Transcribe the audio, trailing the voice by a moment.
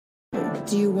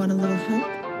Do you want a little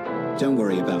help? Don't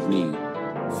worry about me.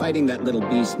 Fighting that little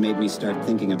beast made me start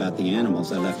thinking about the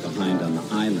animals I left behind on the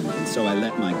island, and so I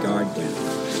let my guard down.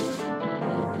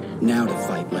 Now to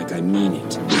fight like I mean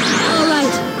it. All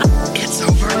right. It's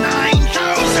over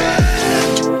 9,000!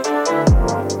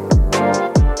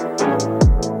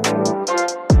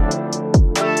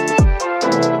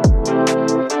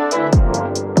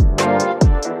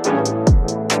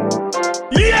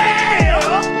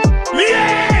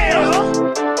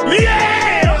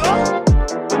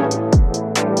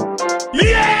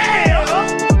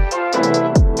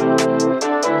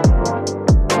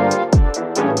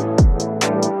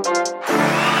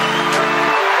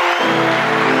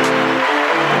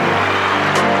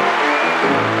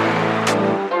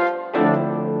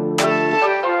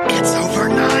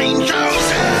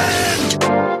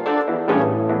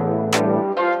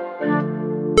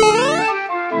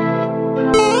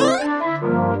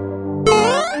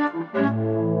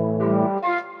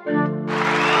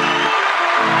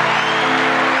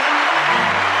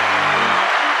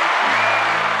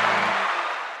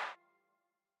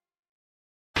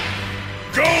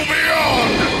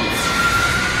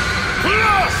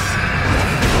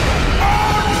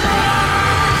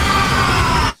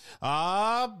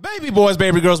 Boys,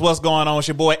 baby girls, what's going on? It's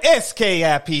your boy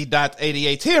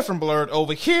SKIP.88 here from Blurred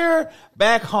over here,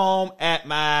 back home at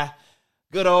my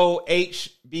good old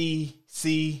HBCU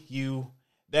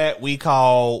that we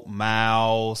call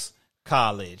Miles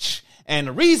College. And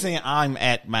the reason I'm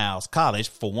at Miles College,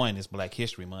 for one, is Black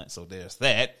History Month, so there's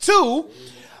that. Two,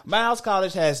 Miles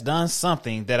College has done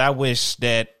something that I wish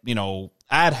that,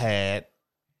 I'd had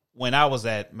when I was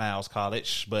at Miles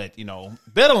College, but,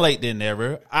 better late than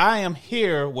never. I am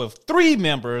here with 3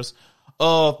 members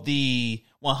of the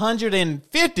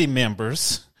 150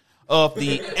 members of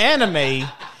the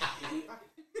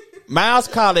Miles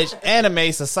College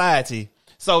Anime Society.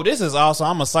 So this is awesome.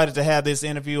 I'm excited to have this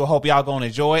interview. I hope y'all going to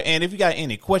enjoy it. And if you got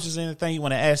any questions or anything you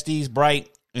want to ask these bright,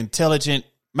 intelligent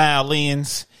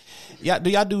Mileans, do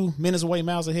y'all do minutes away,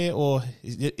 miles ahead, or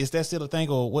is that still a thing,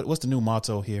 or what's the new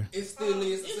motto here? It still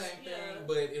is the same thing,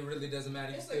 but it really doesn't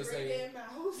matter. You still say it.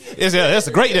 That's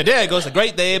a great day. There it goes, a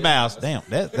great day, Miles. Damn,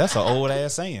 that's an old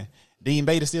ass saying. Dean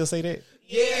Bader still say that?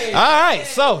 Yeah. All right,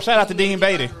 so shout out to Dean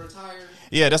Bader.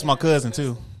 Yeah, that's my cousin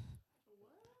too.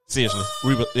 Seriously,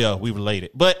 we related,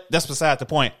 but that's beside the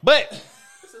point. But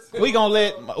we gonna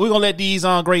let these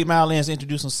great Mileans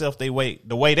introduce themselves the way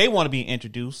they want to be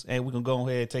introduced, and we're gonna go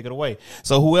ahead and take it away.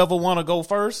 So whoever want to go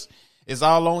first, it's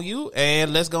all on you,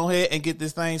 and let's go ahead and get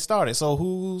this thing started. So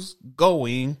who's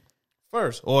going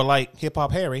first, or like Hip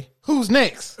Hop Harry, who's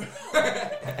next?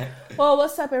 Well,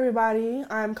 what's up, everybody?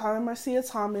 I'm Carla Marcia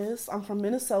Thomas. I'm from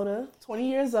Minnesota,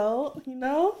 20 years old.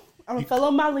 I'm a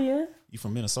fellow Malian. You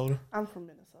from Minnesota? I'm from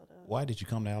Minnesota. Why did you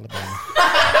come to Alabama?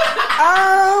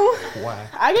 Why?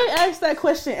 I get asked that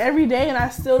question every day, and I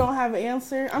still don't have an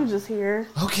answer. I'm just here.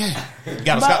 Okay. You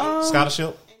got a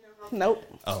scholarship? Nope.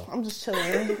 Oh. I'm just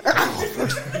chilling.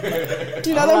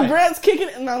 Them grants kicking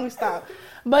it. No, we stop.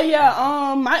 But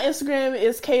yeah, my Instagram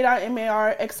is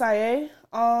k.marxia.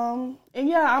 And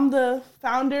yeah, I'm the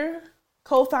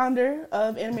co-founder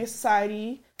of Anime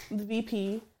Society, the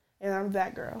VP, and I'm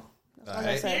that girl. That's what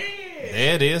I'm saying.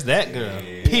 There it is, that girl.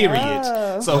 Period.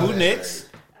 Yeah. So who next?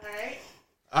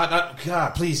 All right.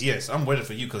 God, please, yes. I'm waiting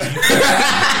for you because you.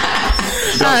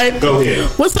 Alright. Go ahead.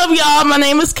 What's up, y'all? My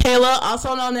name is Kayla,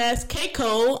 also known as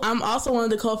Keiko. I'm also one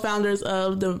of the co-founders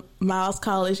of the Miles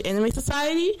College Anime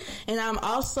Society, and I'm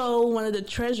also one of the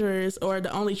treasurers, or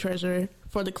the only treasurer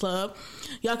for the club.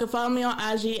 Y'all can follow me on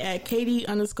IG at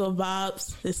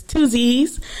KD_Vibes. It's 2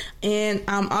 Z's. And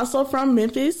I'm also from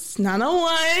Memphis,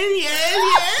 901.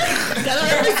 Yeah. Gotta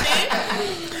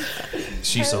represent.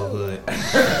 She's so hood.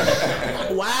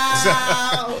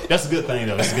 Wow. That's a good thing,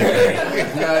 though. That's a good thing.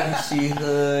 Yeah, she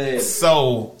hood.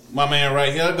 So, my man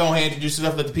right here, go ahead and introduce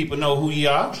yourself. Let the people know who you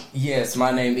are. Yes,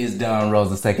 my name is Don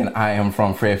Rose II. I am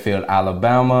from Fairfield,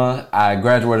 Alabama. I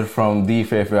graduated from the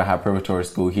Fairfield High Preparatory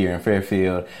School here in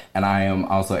Fairfield, and I am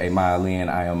also a Malian.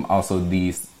 I am also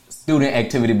the Student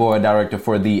Activity Board Director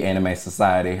for the Anime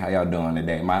Society. How y'all doing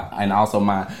today? And also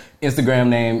my Instagram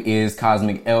name is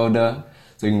Cosmic Elder,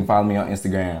 so you can follow me on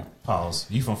Instagram. Pause.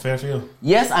 You from Fairfield?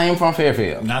 Yes, I am from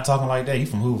Fairfield. Not talking like that. You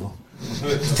from Hoover?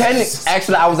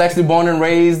 Actually, I was actually born and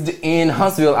raised in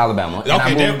Huntsville, Alabama. And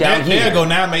I moved down here. There you go.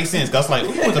 Now it makes sense. That's like,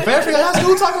 you went to Fairfield High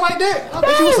School talking like that? I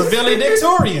bet you was a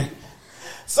valedictorian.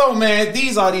 So, man,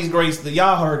 these are these greats.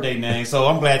 Y'all heard their names, so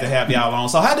I'm glad to have y'all on.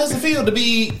 So, how does it feel to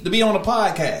be on a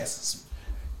podcast?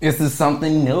 This is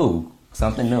something new.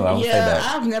 Something new. I would say that.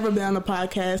 I've never been on a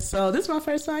podcast, so this is my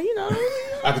first time.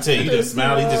 I can tell you just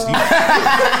smile.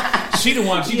 She the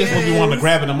one. She just would be wanting to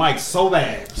grab the mic so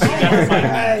bad. She got the mic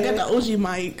now. Got the OG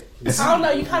mic. I don't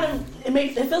know. You kind of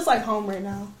it feels like home right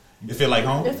now. You feel like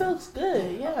home? It feels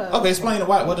good. Yeah. Okay, explain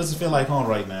why. What does it feel like home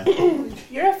right now?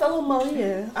 You're a fellow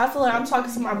Malian. I feel like I'm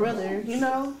talking to my brother. You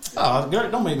know. Oh, girl,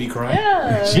 don't make me cry.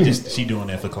 Yeah. She doing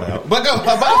that for clout. But go.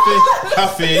 I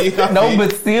feel you. No,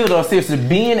 but still though, seriously,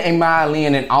 being a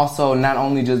Malian and also not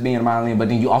only just being a Malian, but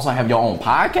then you also have your own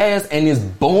podcast and it's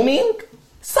booming.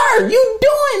 Sir, you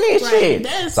doing this shit.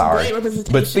 That's Sorry, great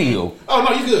representation. but still. Oh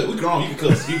no, you good. We grown. You can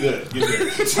cuss. You good. You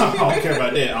good. I don't care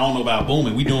about that. I don't know about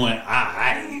booming. We doing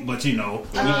but you know,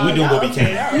 we doing what we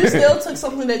can. You still took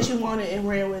something that you wanted and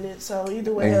ran with it. So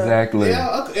either way, Exactly.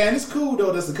 Yeah, okay. And it's cool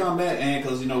though just to come back and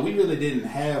because you know we really didn't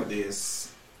have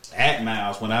this at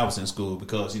Miles when I was in school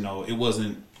because you know it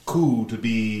wasn't cool to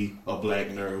be a black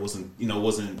nerd. It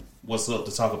wasn't what's up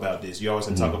to talk about this. You always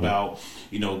had to talk about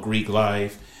you know Greek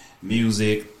life,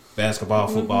 music, basketball,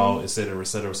 football, etc.,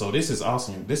 etc. So this is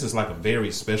awesome. This is like a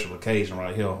very special occasion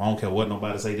right here. I don't care what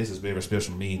nobody say. This is very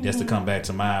special to me. That's to come back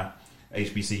to my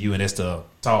HBCU and that's to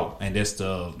talk and that's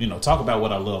to talk about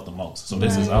what I love the most. So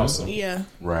this is awesome. Yeah.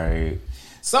 Right.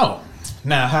 So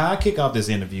now, how I kick off this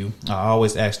interview, I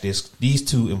always ask these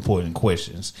two important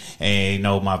questions, and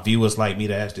my viewers like me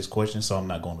to ask this question, so I'm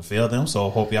not going to fail them. So I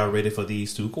hope y'all ready for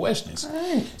these two questions.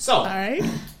 All right.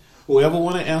 Whoever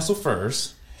want to answer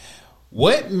first.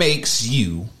 What makes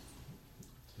you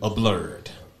a blerd?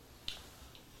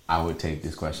 I would take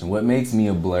this question. What makes me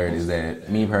a blerd is that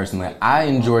me personally, I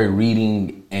enjoy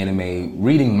reading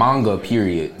reading manga,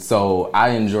 period. So I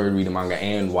enjoy reading manga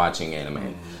and watching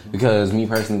anime. Because me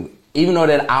personally, even though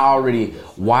that I already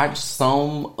watched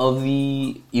some of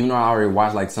the anime,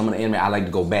 I like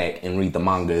to go back and read the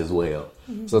manga as well.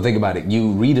 So think about it.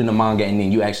 You reading the manga and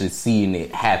then you actually seeing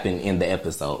it happen in the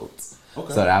episodes.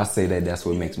 Okay. So I'll say that's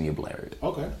what makes me a blerd.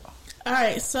 Okay. All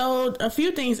right, so a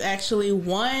few things actually.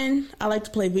 One, I like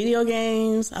to play video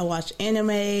games. I watch anime.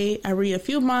 I read a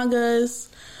few mangas.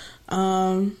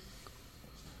 And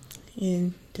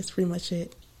that's pretty much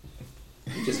it.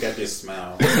 You just got this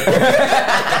smile.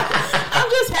 I'm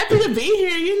just happy to be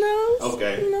here,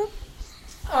 Okay.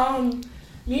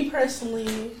 Me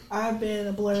personally, I've been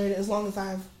a blerd as long as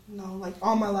I've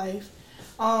all my life.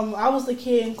 I was the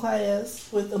kid in class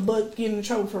with a book getting in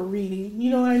trouble for reading.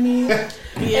 You know what I mean?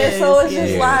 Yes, and so it's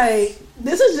just like,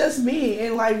 this is just me.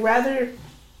 And rather,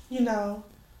 I'm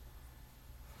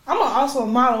also a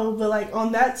model, but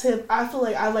on that tip, I feel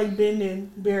like I like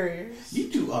bending barriers. You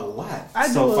do a lot.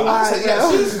 I do a lot.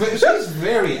 She's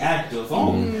very active.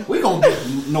 We're going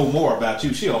to know more about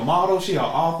you. She a model, she an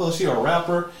author, she a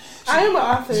rapper. I am an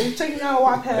author. Check me out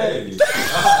on Wattpad. Hey.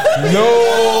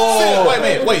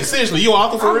 No! Wait, seriously, you an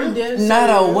author for real? Not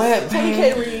a web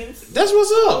 20K reads. That's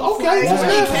what's up. Okay.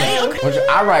 Okay.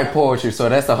 I write poetry, so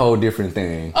that's a whole different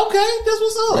thing. Okay, that's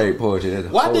what's up. Write poetry. That's a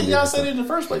Why whole didn't y'all different say thing. that in the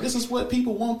first place? This is what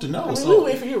people want to know. We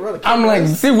wait for you to roll the I'm like,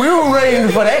 see, we were waiting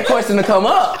for that question to come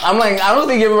up. I'm like, I don't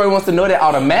think everybody wants to know that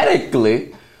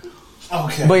automatically.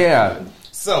 Okay. But yeah.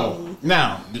 So,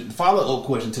 now, the follow-up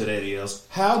question to that is,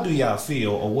 how do y'all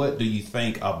feel or what do you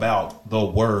think about the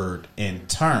word and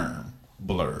term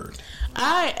blerd?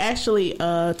 I actually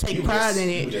take pride in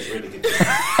it. Just ready to get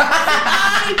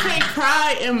I take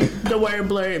pride in the word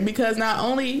blerd because not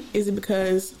only is it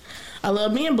because I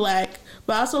love being black,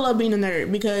 but I also love being a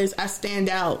nerd because I stand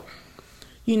out,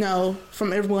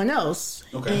 from everyone else.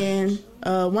 Okay.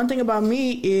 And one thing about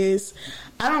me is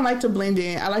I don't like to blend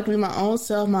in. I like to be my own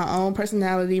self, my own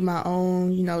personality, my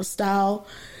own, style.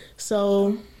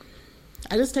 So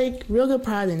I just take real good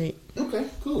pride in it. Okay,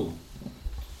 cool.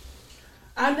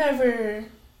 I didn't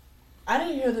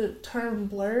hear the term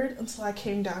blerd until I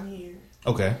came down here.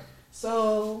 Okay.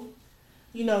 So,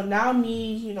 now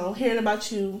me, hearing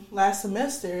about you last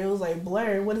semester, it was like,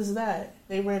 blerd, what is that?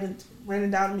 They ran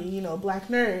it down to me, black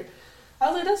nerd. I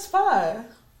was like, that's fine.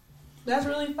 That's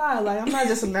really fine. I'm not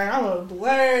just a nerd. I'm a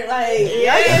blerd.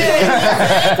 Y'all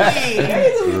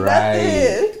get to be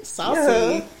nothing. Saucy.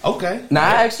 Yeah. Okay. Now,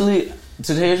 I actually,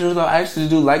 to tell you the truth, I actually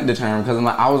do like the term because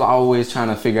I was always trying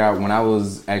to figure out when I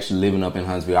was actually living up in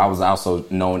Huntsville, I was also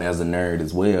known as a nerd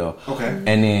as well. Okay.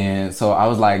 And then, so I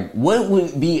was like, what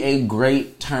would be a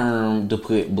great term to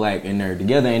put black and nerd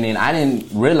together? And then I didn't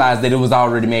realize that it was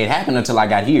already made happen until I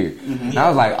got here. Mm-hmm. And I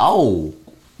was like, oh,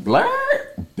 blerd?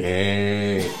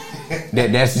 Bad.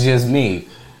 That's just me.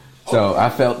 So I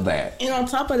felt that. And on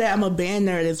top of that, I'm a band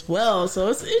nerd as well. So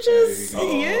it's just,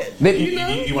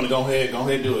 You want to go ahead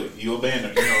and do it. You a band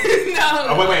nerd. You know. No.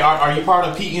 Oh, wait. Are you part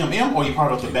of PMM or are you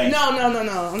part of the band? No.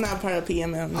 I'm not part of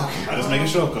PMM. No. I just making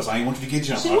sure because I ain't want you to get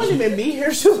jumped. She wouldn't even be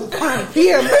here. She was kind of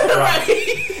PM.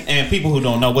 Right. And people who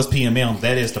don't know what's PMM,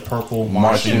 that is the Purple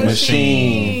Martian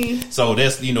Machine. So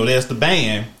there's the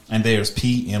band and there's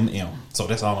PMM. So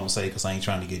that's all I'm gonna say because I ain't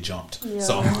trying to get jumped. Yeah.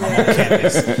 So I'm on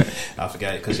campus. I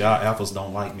forgot it because y'all alphas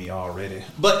don't like me already.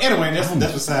 But anyway, that's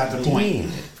beside the point.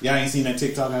 Y'all ain't seen that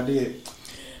TikTok I did.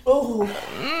 Oh.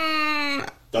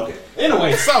 Okay.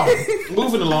 Anyway, so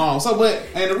moving along.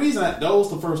 And the reason those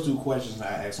the first two questions I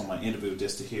asked on my interview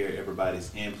just to hear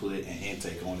everybody's input and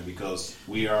intake on it because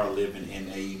we are living in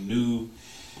a new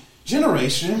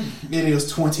generation. It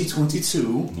is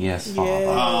 2022. Yes.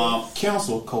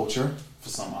 Council culture for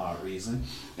some odd reason,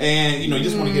 and you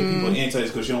just want to get people into it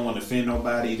because you don't want to offend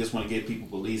nobody. You just want to get people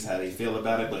beliefs how they feel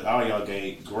about it. But all y'all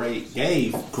gave great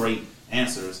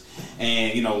answers,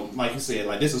 and like you said,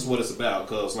 like this is what it's about.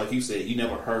 Because like you said, you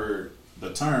never heard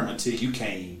the term until you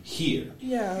came here.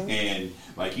 Yeah. And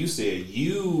like you said,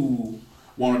 you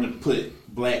wanted to put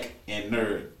black and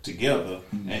nerd together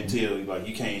until like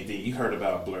you came. Then you heard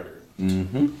about Blurred,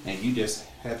 and you just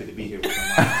happy to be here with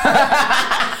them.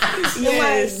 And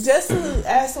like, just to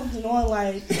add something on,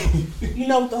 like,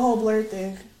 with the whole Blurred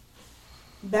thing.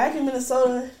 Back in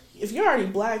Minnesota, if you're already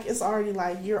black, it's already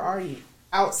like you're already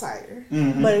outsider.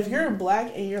 But if you're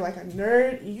black and you're like a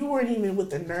nerd, you weren't even with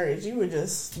the nerds. You were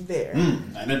just there.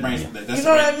 And that brings what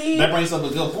I mean? That brings up a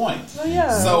good point. Oh,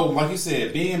 yeah. So, like you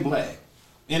said, being black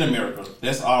in America,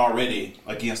 that's already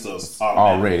against us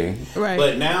Already. Right.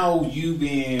 But now you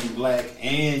being black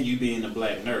and you being a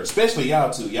black nerd, especially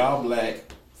y'all two, y'all black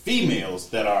females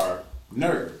that are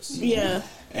nerds. Yeah.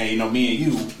 And me and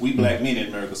you, we black men in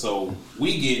America, so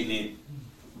we getting it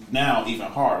now even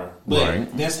harder.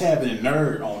 But that's having a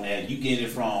nerd on that. You get it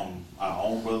from our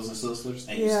own brothers and sisters,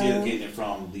 and you still getting it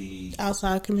from the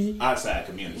outside community.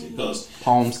 Because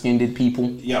Palm-skinned people.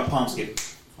 Yeah, palm-skinned.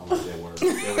 I like that word.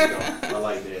 There we go. I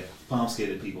like that.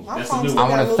 Palm-skinned people. My That's a new palms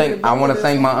one. I want to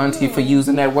thank my auntie for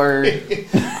using that word.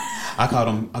 I call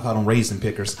them raisin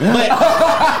pickers.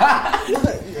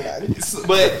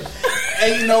 But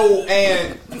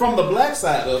and from the black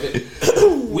side of it,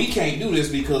 we can't do this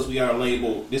because we are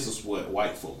labeled. This is what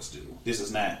white folks do. This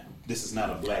is not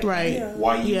a black Right. man.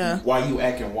 Why you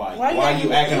acting white? Why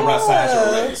you acting outside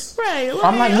your race? Right.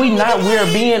 I'm like,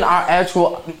 we're being our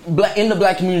actual in the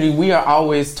black community. We are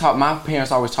always taught. My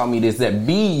parents always taught me this: that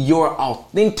be your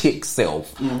authentic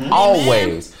self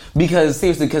always. Because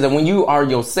seriously, because when you are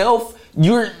yourself,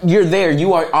 you're there.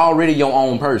 You are already your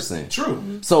own person.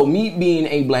 True. So me being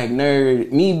a black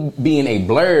nerd, me being a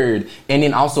blurred, and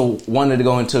then also wanted to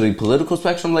go into the political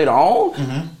spectrum later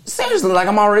on. Seriously, like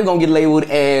I'm already gonna get labeled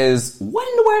as what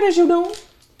in the world is you doing?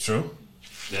 True.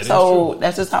 That So is true.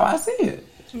 that's just how I see it.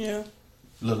 Yeah.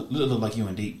 Look like you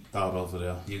and Deep thought over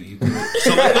there. You so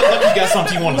look like you got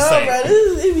something you want to say. Bro,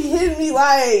 it be hitting me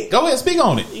like. Go ahead, speak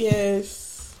on it. Yes.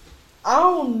 I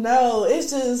don't know. It's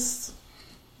just.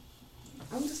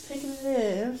 I'm just taking it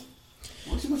in.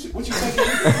 What you taking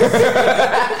in?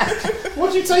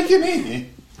 What you taking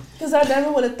in? Because I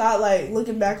never would have thought, like,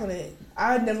 looking back on it,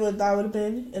 I never would have thought it would have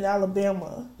been in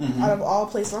Alabama, out of all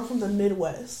places. I'm from the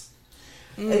Midwest.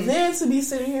 And then to be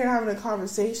sitting here having a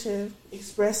conversation,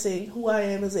 expressing who I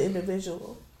am as an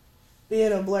individual,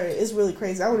 being a blur, it's really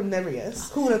crazy. I would have never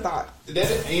guessed. Who would have thought?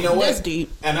 You know what? That's deep.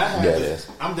 And I have Yeah, this.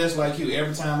 I'm just like you.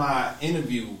 Every time I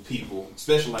interview people,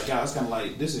 especially like y'all, it's kind of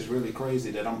like, this is really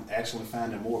crazy that I'm actually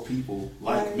finding more people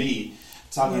like me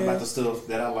talking about the stuff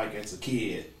that I like as a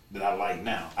kid that I like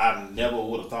now. I never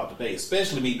would have thought today,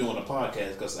 especially me doing a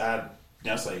podcast, because I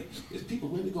say, is people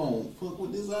really gonna fuck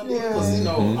with this idea? Because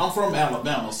I'm from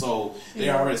Alabama, so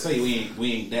they already say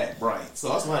we ain't that bright. So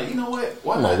I was like, you know what?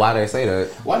 I don't know why they say that.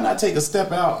 Why not take a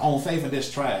step out on faith and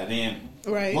just try it? And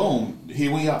boom,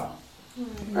 here we are.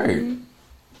 Right.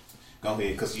 Go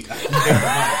ahead, because you. I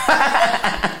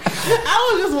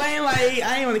was just waiting, like,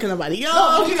 I ain't want to cut nobody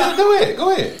off. No, you gotta do it.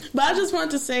 Go ahead. But I just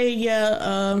wanted to say,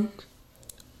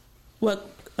 what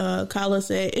Kyla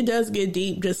said, it does get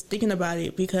deep just thinking about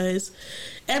it, because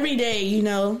every day,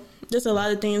 there's a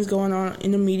lot of things going on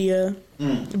in the media,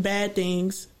 bad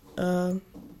things. And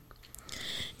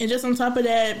just on top of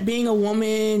that, being a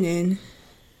woman and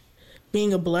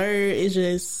being a blur is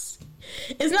just,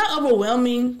 it's not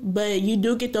overwhelming, but you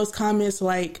do get those comments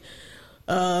like,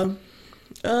 why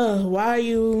are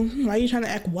you trying to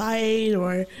act white,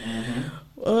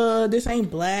 or this ain't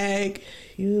black,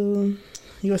 you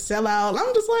you a sellout.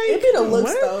 I'm just like, It be the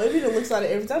looks what? though. It be the looks out of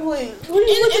everything. I'm like, what are And,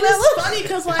 you looking and at? it's funny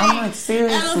because like, I'm like,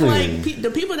 seriously? out of like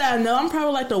the people that I know, I'm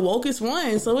probably like the wokest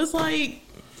one. So it's like,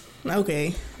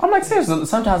 okay. I'm like, seriously,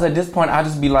 sometimes at this point, I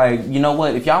just be like, you know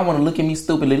what? If y'all want to look at me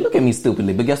stupidly, look at me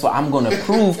stupidly. But guess what? I'm going to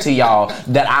prove to y'all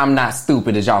that I'm not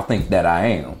stupid as y'all think that I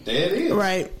am. There it is.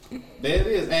 Right. There it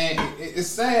is. And it's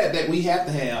sad that we have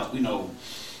to have,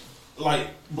 like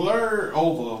Blur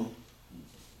Over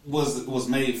was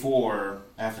made for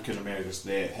African Americans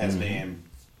that has been,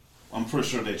 I'm pretty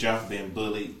sure that y'all have been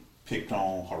bullied, picked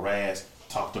on, harassed,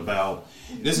 talked about.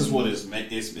 This is what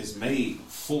it's made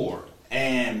for.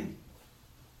 And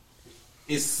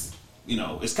it's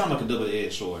it's kind of like a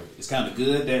double-edged sword. It's kind of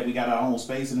good that we got our own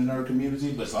space in the nerd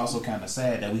community, but it's also kind of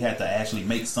sad that we had to actually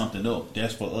make something up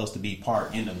just for us to be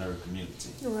part in the nerd community.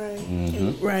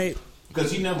 Right. Right.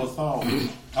 Because you never thought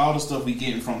all the stuff we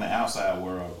getting from the outside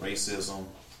world, racism,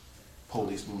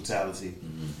 police brutality,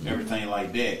 everything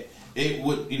like that. It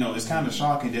would, it's kind of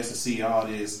shocking just to see all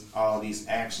these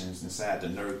actions inside the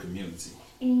nerd community.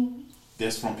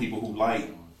 That's from people who like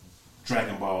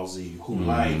Dragon Ball Z, who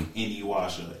like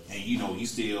Inuyasha, and you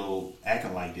still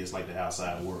acting like this, like the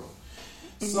outside world.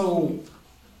 So,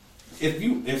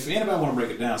 if anybody want to break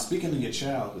it down, speaking of your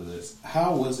childhood,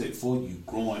 how was it for you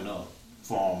growing up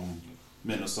from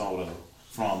Minnesota,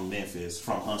 from Memphis,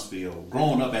 from Huntsville,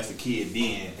 growing up as a kid,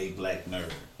 being a black nerd?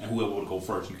 And whoever would go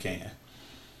first, you can.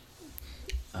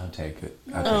 I'll take it.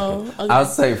 Okay. I'll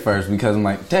say first because I'm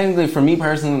like, technically for me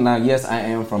personally, now yes, I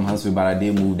am from Huntsville, but I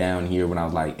did move down here when I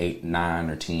was like 8, 9,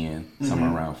 or 10,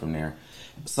 somewhere around from there.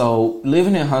 So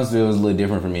living in Huntsville was a little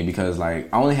different for me because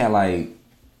like I only had like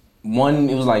one.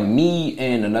 It was like me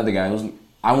and another guy.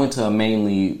 I went to a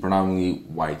predominantly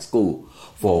white school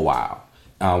for a while.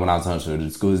 When I was in Huntsville, the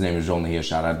school's name is Jolin Hill.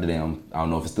 Shout out to them. I don't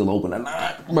know if it's still open or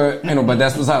not, but but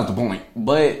that's besides the point.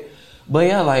 But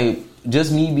yeah, like.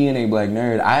 Just me being a black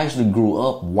nerd, I actually grew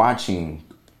up watching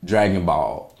Dragon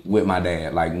Ball with my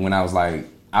dad. Like when I was like,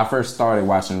 I first started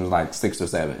watching it was like 6 or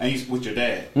 7. And you with your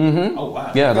dad? Mm-hmm. Oh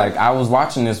wow. Yeah, like I was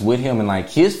watching this with him, and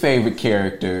like his favorite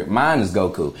character, mine is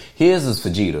Goku. His is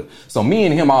Vegeta. So me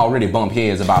and him already bump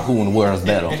heads about who in the world's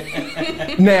better.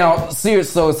 Now,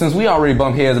 so since we already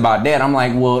bump heads about that, I'm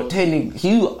like, well,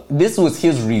 technically, this was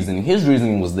his reasoning. His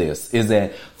reasoning was this: is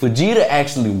that Vegeta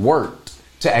actually worked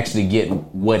to actually get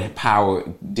what power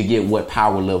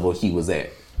level he was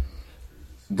at.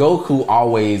 Goku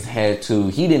always had to,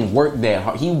 he didn't work that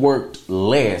hard. He worked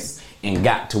less and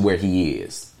got to where he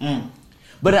is.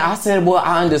 But I said, well,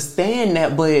 I understand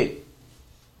that, but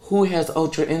who has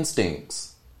ultra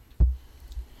instincts?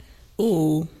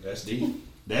 Ooh. That's deep.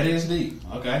 That is deep.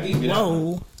 Okay, I give you that.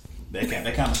 Whoa.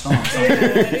 That kind of strong.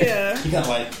 Yeah. He kind of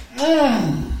like,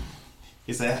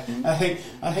 He said, I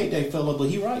hate that fella, but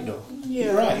he right though. Yeah. He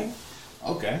right.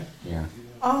 Okay. Yeah.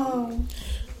 Go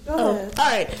ahead. All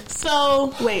right.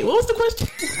 So, wait, what was the question?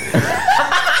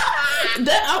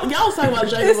 Y'all was talking about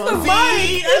Dragon Ball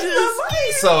Z.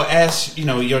 So, as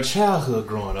your childhood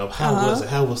growing up, how was it?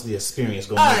 How was the experience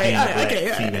going up being a black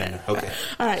female? Okay.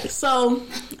 All right. So,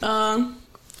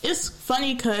 it's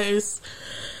funny because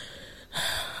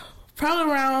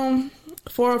probably around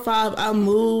 4 or 5, I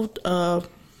moved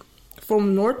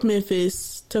from North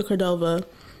Memphis to Cordova.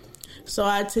 So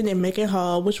I attended Macon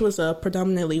Hall, which was a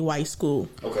predominantly white school.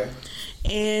 Okay.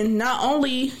 And not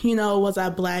only, was I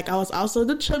black, I was also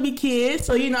the chubby kid.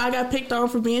 So, I got picked on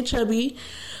for being chubby.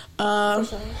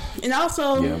 And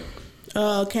also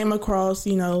came across,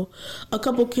 a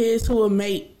couple kids who would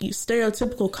make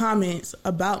stereotypical comments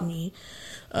about me.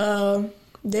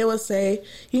 They would say,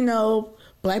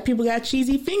 black people got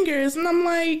cheesy fingers. And I'm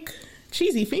like,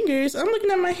 cheesy fingers? I'm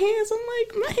looking at my hands. I'm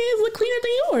like, my hands look cleaner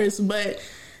than yours. But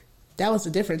that was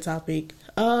a different topic.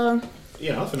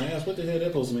 Yeah, I was gonna ask, what the hell that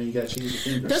supposed to mean? You got cheesy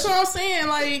fingers? That's what I'm saying.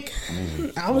 Like,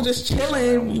 I was just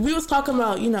chilling. We was talking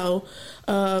about,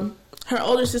 her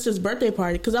older sister's birthday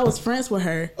party because I was friends with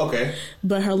her. Okay.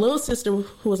 But her little sister,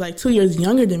 who was like 2 years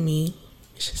younger than me,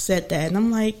 she said that, and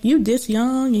I'm like, you this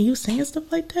young and you saying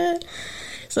stuff like that?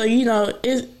 So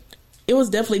it was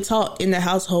definitely taught in the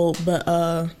household, but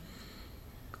I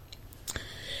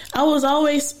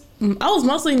was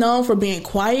mostly known for being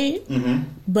quiet,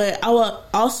 but I would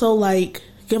also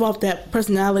give off that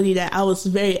personality that I was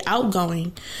very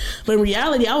outgoing. But in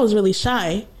reality, I was really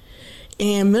shy.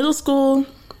 In middle school,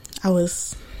 I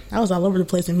was all over the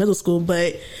place in middle school,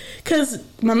 but because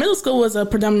my middle school was a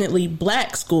predominantly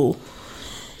black school,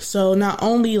 so not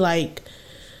only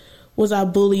was I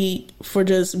bullied for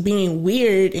just being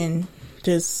weird and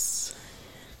just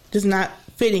not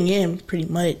fitting in, pretty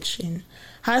much. And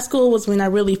high school was when I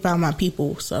really found my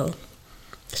people. So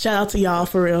shout out to y'all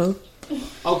for real.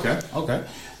 Okay.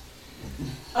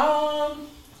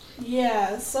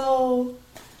 Yeah, so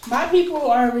my people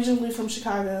are originally from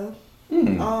Chicago.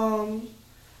 My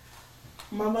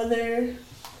mother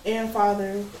and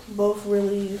father both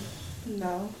really,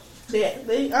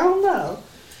 they I don't know.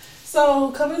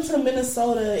 So coming to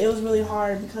Minnesota, it was really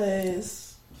hard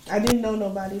because I didn't know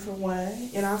nobody for one,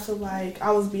 and I feel like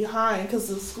I was behind because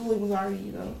the schooling was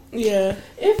already,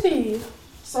 iffy.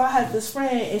 So I had this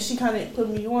friend, and she kind of put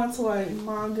me on to like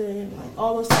manga and like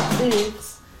all those type of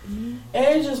things. And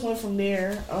it just went from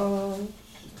there. I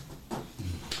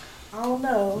don't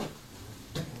know.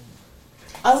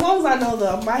 As long as I know,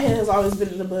 though, my head has always been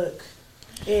in the book.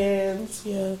 And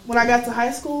when I got to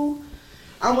high school,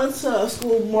 I went to a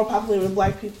school more popular with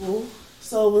black people.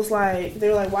 So it was like, they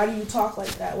were like, why do you talk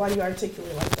like that? Why do you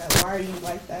articulate like that? Why are you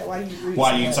like that? Why do you read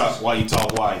Why you talk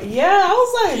white? Yeah, I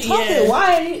was like, talking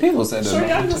white. People said that. Sure,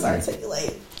 y'all just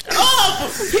articulate.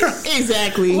 Oh,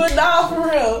 exactly. But nah, for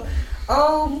real.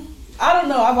 I don't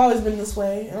know. I've always been this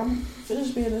way, and I'm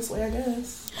finished being this way, I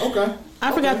guess. Okay.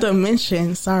 I forgot to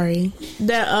mention, sorry,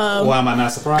 that why am I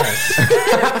not surprised?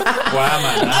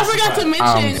 I forgot to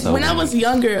mention when I was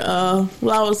younger,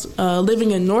 while I was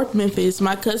living in North Memphis,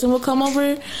 my cousin would come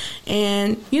over,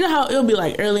 and you know how it'll be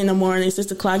like early in the morning,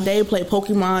 6 o'clock, they play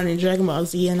Pokemon and Dragon Ball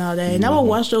Z and all that, and I would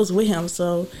watch those with him.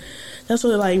 So that's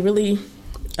what like really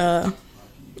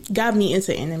got me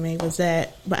into anime was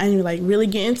that, but I didn't like really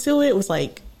get into it. Was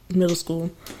like middle school.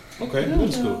 Okay,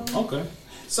 middle school. Okay,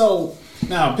 so.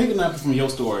 Now, picking up from your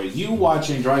story, you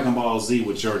watching Dragon Ball Z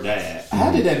with your dad,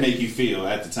 how did that make you feel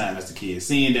at the time as a kid?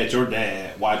 Seeing that your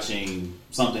dad watching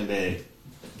something that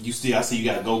you still, I see you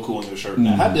got Goku on your shirt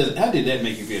now. How did that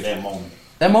make you feel that moment?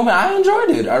 That moment, I enjoyed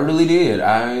it. I really did.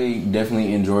 I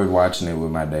definitely enjoyed watching it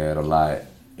with my dad a lot.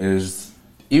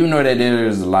 Even though that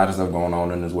there's a lot of stuff going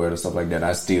on in this world and stuff like that,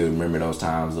 I still remember those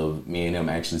times of me and him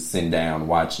actually sitting down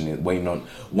watching it,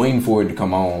 waiting for it to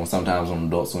come on. Sometimes on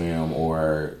Adult Swim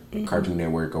or Cartoon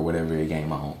Network or whatever it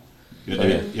came on.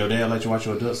 Your dad let you watch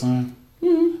your Adult Swim?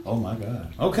 Mm-hmm. Oh my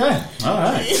God. Okay. All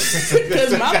right.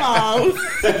 Because my mom.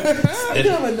 I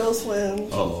do Adult Swim.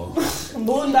 Oh.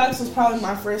 Boondocks was probably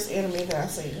my first anime that I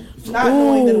seen. Not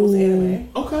knowing that it was anime.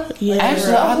 Okay. Yeah.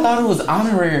 Actually, I thought it was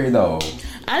honorary though.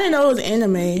 I didn't know it was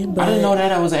anime, but I didn't know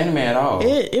that was anime at all.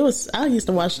 It was. I used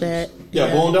to watch that. Yeah,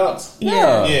 Boondocks.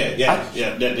 Yeah.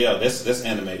 That's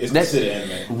anime. It's considered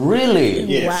anime. Really?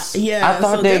 Yes. Wow. Yeah. I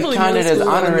thought they counted as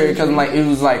honorary because like it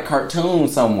was like cartoon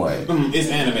somewhat. It's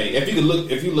anime.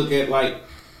 If you look at like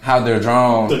how they're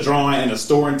drawn, the drawing and the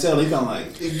storytelling, kind of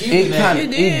like it kind of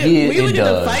It did. When you look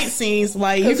at the fight scenes,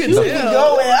 like you can tell.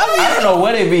 I don't know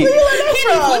what it be.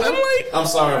 I'm like, I'm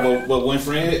sorry, but when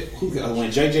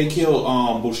JJ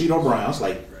killed Bushido Brown, it's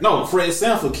like no, Fred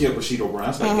Sanford killed Bushido Brown.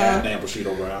 It's like goddamn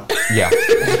Bushido Brown. Yeah,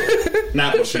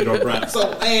 not Bushido Brown.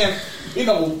 So and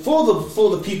for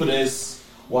the people that's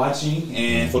watching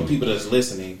and for the people that's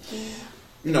listening,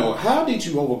 how did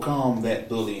you overcome that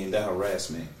bullying, that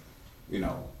harassment?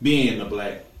 Being the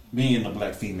black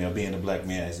female, being the black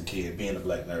man as a kid, being the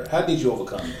black nerd. How did you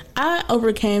overcome it? I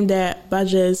overcame that by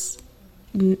just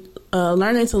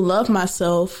learning to love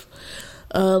myself,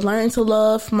 learning to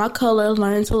love my color,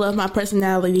 learning to love my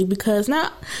personality, because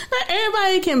not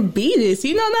everybody can be this.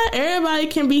 Not everybody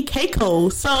can be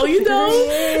Keiko. So,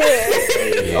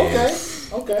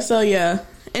 Okay. So, yeah.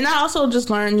 And I also just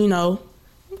learned,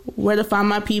 where to find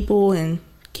my people and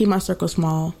keep my circle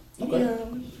small. Okay. Yeah.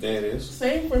 There it is.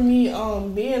 Same for me,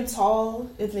 being tall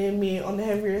and then being on the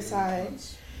heavier side.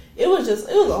 It was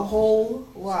a whole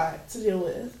lot to deal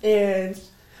with. And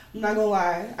I'm not gonna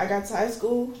lie, I got to high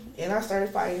school and I started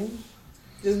fighting.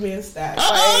 Just being stacked.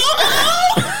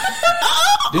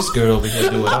 This girl over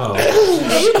here do it all.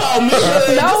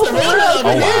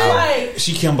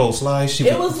 She Kimbo Slice.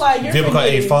 It was like Vivica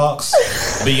A. Fox,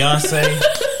 Beyonce,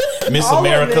 Miss all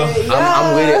America.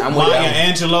 I'm with it. Maya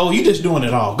Angelou. You just doing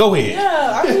it all. Go ahead.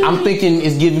 Yeah, I'm thinking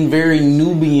it's giving very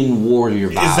Nubian warrior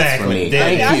vibes Exactly. for me.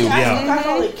 Thank you. I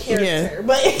call it character,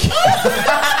 but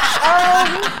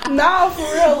for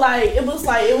real, it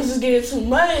was just getting too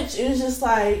much. It was just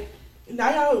like, now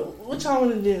y'all, what y'all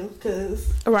want to do? Because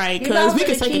we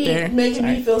can take it there. Making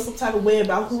me feel some type of way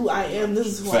about who I am. This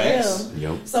is who I am.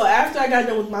 Yep. So after I got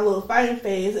done with my little fighting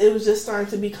phase, it was just starting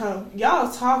to become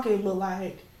y'all talking, but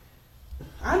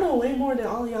I know way more than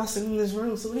all of y'all sitting in this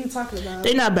room. So what are you talking about?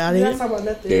 They not about You're it. not talking about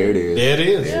nothing. There it is. There it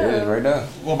is. Yeah. There it is right there.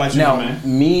 What about you, Now,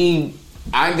 man? me,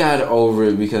 I got over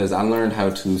it because I learned how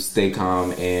to stay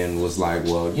calm and was like,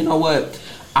 well, you know what?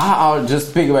 I'll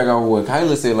just piggyback off what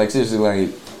Kyla said.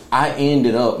 Seriously, I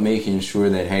ended up making sure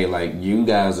that, hey, like, you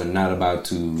guys are not about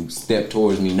to step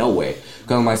towards me, no way.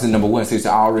 Because like I said, number one, since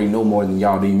I already know more than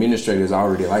y'all, the administrators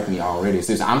already like me already.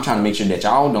 Since I'm trying to make sure that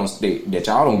y'all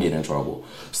don't get in trouble.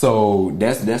 So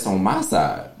that's on my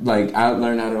side. Like, I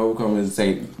learned how to overcome and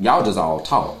say, y'all just all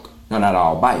talk, not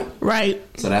all bite. Right.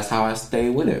 So that's how I stay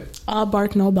with it. All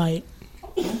bark, no bite.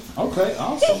 Okay,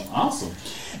 awesome.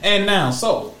 And now,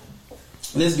 so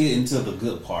let's get into the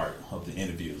good part of the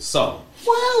interview. So,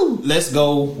 let's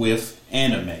go with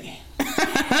anime.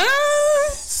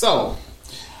 So,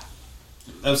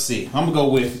 let's see. I'm gonna go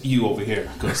with you over here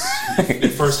because you're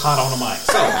first hot on the mic.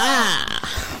 So,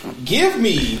 give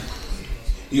me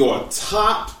your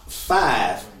top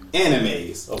 5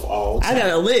 animes of all time. I got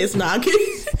a list. No, I'm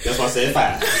kidding. That's why I said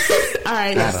 5. All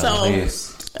right, Got a so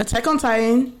list. Attack on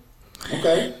Titan.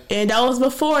 Okay. And that was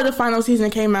before the final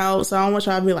season came out, so I don't want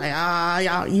y'all to be like,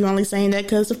 y'all, you only saying that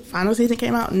because the final season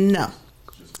came out? No.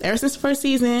 Ever since the first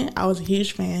season, I was a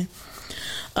huge fan.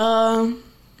 And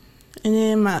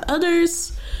then my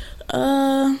others,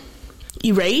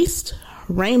 Erased,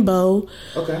 Rainbow.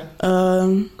 Okay.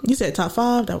 You said top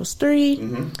 5, that was 3.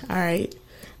 Mm-hmm. All right.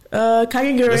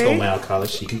 Kagegure. Let's go, Mal College.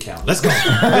 She can count. Let's go. All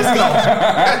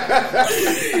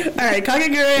right,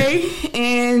 Kagegure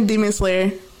and Demon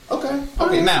Slayer.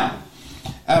 Okay. Now,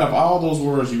 out of all those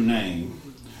words you named,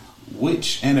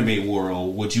 which anime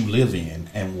world would you live in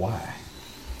and why?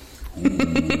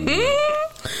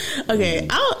 Okay,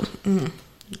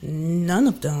 none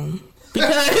of them,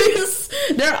 because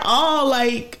they're all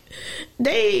like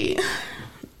they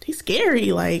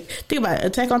scary. Like, think about it,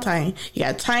 Attack on Titan. You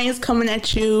got Titans coming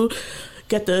at you.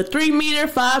 Got the 3 meter,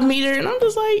 5 meter, and I'm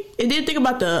just like, and then think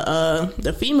about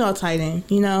the female Titan.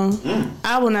 You know,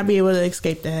 I will not be able to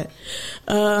escape that.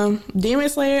 Demon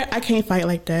Slayer, I can't fight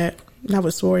like that. Not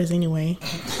with swords, anyway.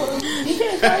 You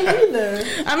can't fight either.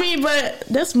 I mean, but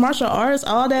that's martial arts,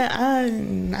 all that.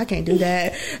 I can't do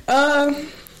that.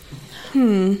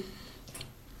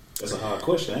 That's a hard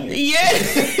question, ain't it?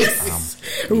 Yes.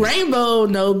 Rainbow,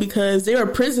 no, because they were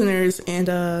prisoners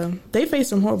and they faced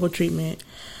some horrible treatment.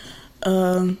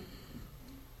 I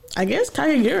guess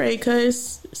Kagegure,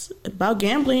 because it's about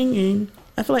gambling, and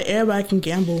I feel like everybody can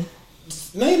gamble.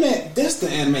 Name that. That's the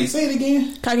anime. Say it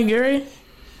again. Kagegure?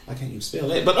 I can't even spell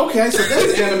that. But okay, so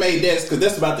that's the anime. Because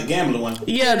that's about the gambling one.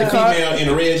 Yeah, the because female in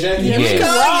a red jacket. Yeah,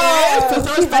 Wow. put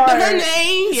some respect on her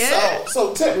name. Yeah.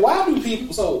 So why do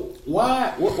people? So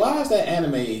why is that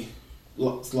anime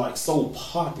like so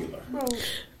popular?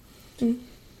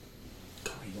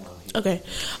 Okay,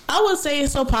 I would say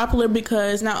it's so popular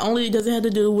because not only does it have to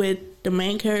do with the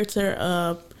main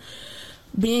character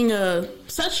being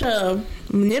such a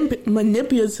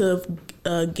manipulative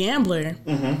gambler.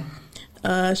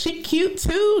 She cute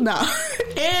too, no,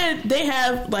 and they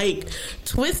have like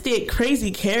twisted,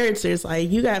 crazy characters. Like,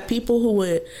 you got people who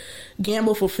would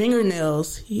gamble for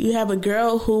fingernails. You have a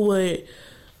girl who would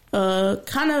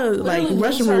kind of like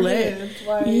Russian roulette.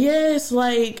 Yes,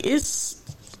 like it's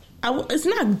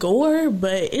not gore,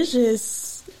 but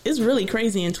it's really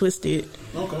crazy and twisted.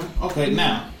 Okay.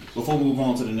 Now, before we move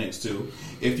on to the next two,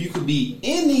 if you could be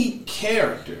any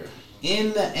character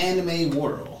in the anime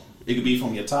world, it could be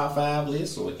from your top 5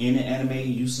 list or any anime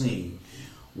you've seen,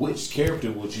 which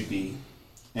character would you be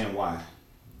and why?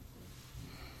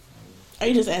 Are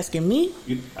you just asking me?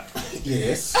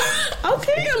 Yes.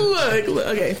 Okay, look.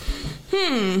 Okay.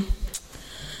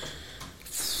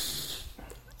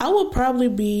 I would probably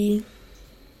be,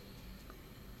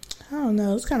 I don't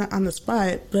know, it's kind of on the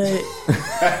spot, but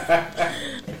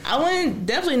I wouldn't,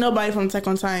 definitely nobody from Attack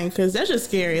on Titan, because that's just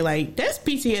scary. Like, that's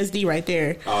PTSD right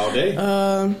there. All day?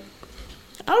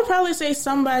 I would probably say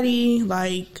somebody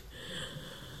like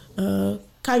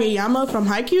Kageyama from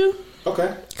Haikyuu.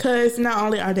 Okay. Because not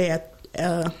only are they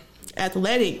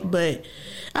athletic, but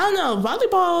I don't know,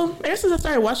 volleyball, ever since I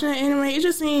started watching that anime, it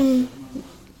just seemed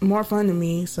more fun to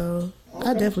me, so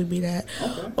I'd definitely be that.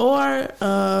 Okay.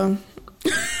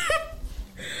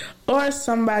 Or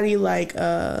somebody like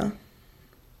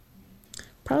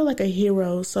probably like a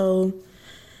hero, so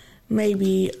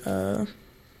maybe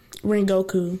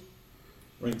Rengoku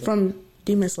from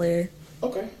Demon Slayer.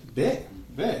 Okay, bet.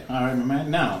 All right, my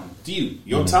man. Now,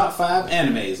 your top 5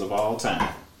 animes of all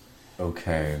time.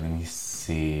 Okay, let me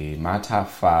see. My top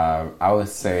 5, I would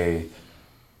say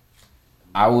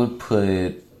I would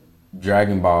put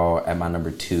Dragon Ball at my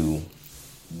number 2,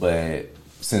 but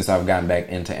since I've gotten back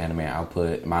into anime, I'll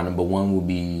put my number 1 would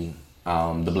be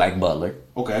The Black Butler.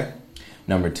 Okay.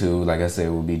 Number 2, like I said,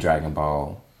 would be Dragon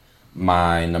Ball.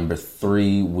 My number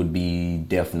 3 would be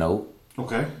Death Note.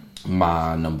 Okay.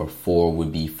 My number 4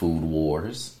 would be Food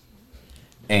Wars.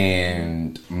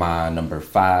 And my number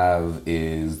 5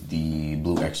 is the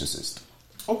Blue Exorcist.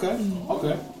 Okay.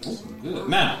 Good.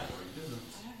 Now,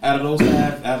 out of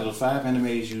the 5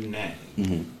 animes you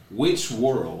named, which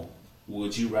world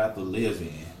would you rather live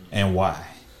in and why?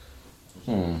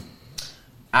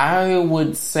 I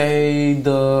would say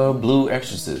the Blue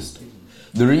Exorcist.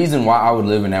 The reason why I would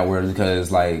live in that world is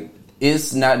because, like,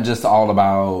 it's not just all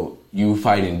about you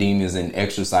fighting demons and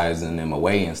exorcising them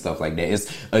away and stuff like that. It's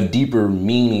a deeper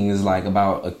meaning. It's like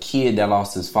about a kid that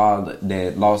lost his father,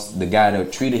 that lost the guy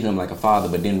that treated him like a father,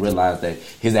 but didn't realize that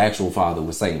his actual father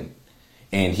was Satan,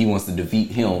 and he wants to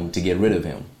defeat him to get rid of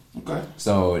him. Okay.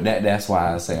 So that's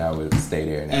why I say I would stay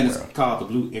there in that And world. it's called the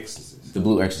Blue Exorcist. The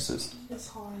Blue Exorcist. It's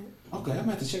hard. Okay, I'm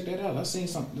gonna have to check that out. I've seen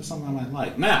something. That's something I might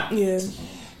like. Now, Yeah.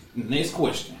 next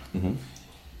question.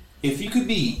 If you could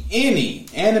be any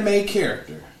anime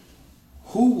character,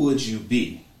 who would you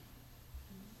be?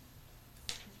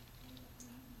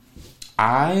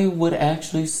 I would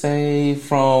actually say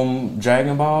from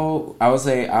Dragon Ball, I would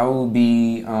say I would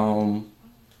be,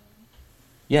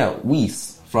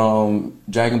 Whis from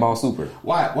Dragon Ball Super.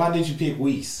 Why did you pick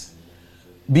Whis?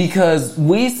 Because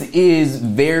Whis is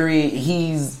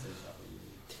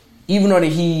even though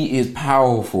that he is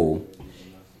powerful,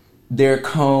 there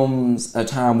comes a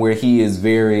time where he is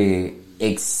very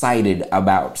excited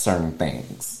about certain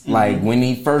things. Like when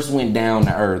he first went down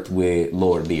to Earth with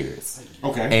Lord Beerus.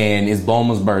 Okay. And it's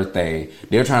Bulma's birthday.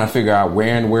 They're trying to figure out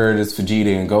where in the world is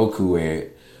Vegeta and Goku at.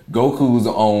 Goku's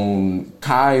on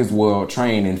Kai's world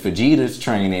training, Vegeta's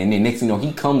training, and then next thing you know,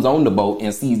 he comes on the boat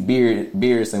and sees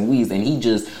Beerus and Whis, and he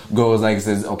just goes like,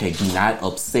 says, okay, do not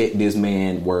upset this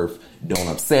man worth. Don't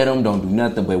upset him, don't do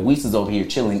nothing. But Whis is over here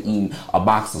chilling, eating a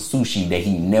box of sushi that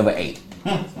he never ate.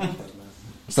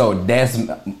 So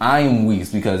I am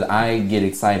Whis because I get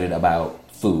excited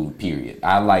about food, period.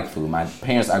 I like food. I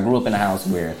grew up in a house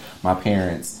where my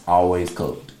parents always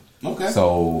cooked. Okay.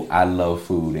 So I love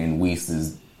food, and Whis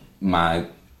is my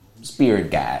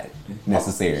spirit guide,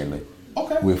 necessarily.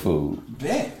 Okay. With food.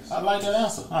 Bet. I like that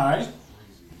answer. All right.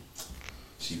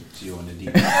 She on the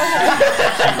deep.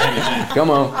 Come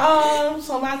on.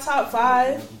 So my top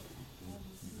 5,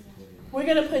 we're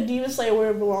gonna put Demon Slayer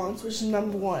where it belongs, which is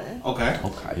number 1. Okay.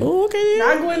 Okay.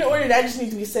 Not going to order. That just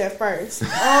needs to be said first.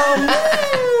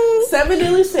 7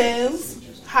 Deadly Sins,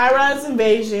 High Rise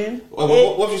Invasion. What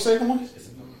was your second one?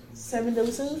 7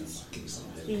 Deadly Sins.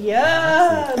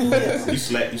 Yeah. You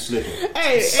slipping.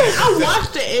 Hey, I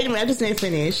watched the anime. I just didn't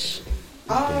finish.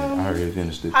 I already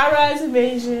finished it. High Rise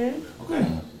Invasion. Okay.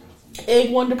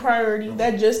 Egg Wonder Priority.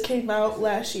 That just came out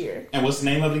last year. And what's the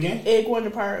name of the game? Egg Wonder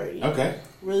Priority. Okay.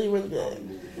 Really, really good.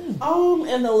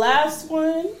 And the last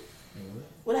one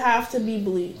would have to be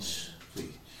Bleach.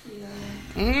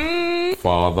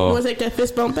 Father. Was it that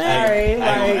fist bump back? Sorry,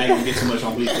 I ain't like gonna get too much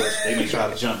on Bleach because they may try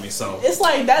to jump me. So it's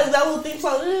like that little theme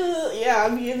song. Yeah,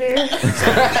 I'll be in there.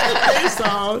 Theme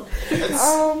song.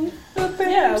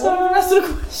 Yeah. What's the rest of the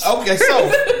question? okay,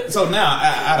 so now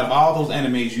out of all those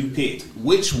animes you picked,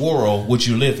 which world would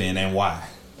you live in and why?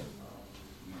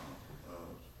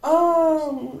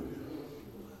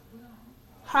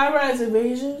 High Rise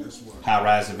Invasion. High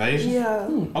Rise Invasion. Yeah.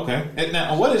 Okay. And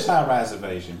now, what is High Rise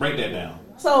Invasion? Break that down.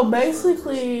 So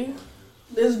basically,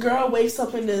 this girl wakes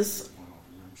up in this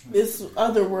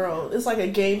other world. It's like a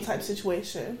game type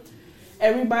situation.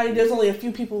 There's only a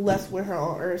few people left with her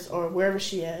on Earth or wherever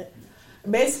she at.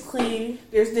 Basically,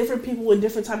 there's different people with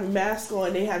different type of masks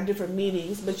on. They have different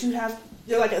meanings, but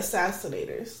they're like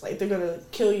assassinators. Like they're gonna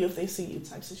kill you if they see you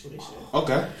type situation.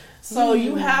 Okay. So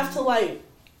you have to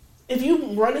if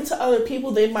you run into other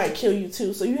people, they might kill you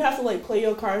too. So you have to play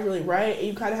your cards really right, and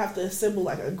you kind of have to assemble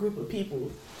a group of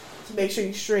people to make sure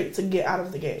you're straight to get out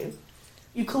of the game.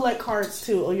 You collect cards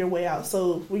too on your way out.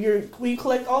 So when you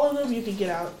collect all of them, you can get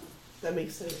out. That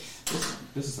makes sense.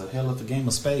 This is a hell of a game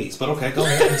of spades. But okay, go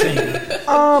ahead and continue.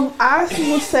 I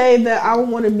would say that I would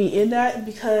want to be in that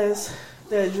because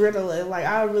the adrenaline.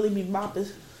 I would really be mopping.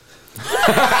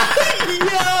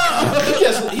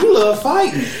 You love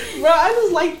fighting. Bro, I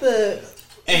just like the...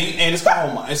 And it's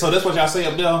called... So that's what y'all say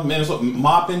up there? Man, it's what,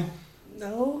 mopping?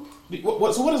 No.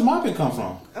 So where does mopping come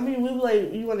from? I mean, we be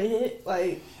like, you want to hit?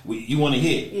 You want to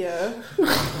hit? Yeah.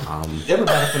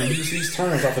 Everybody finna use these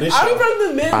terms off of this show. I'm from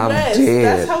the Midwest.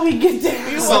 That's how we get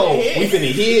there. So, we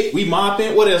finna hit, we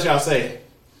mopping. What else y'all say?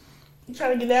 You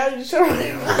trying to get out? You trying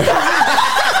to...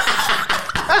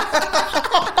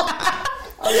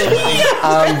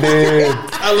 I'm dead.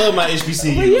 I love my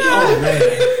HBCU. Yeah.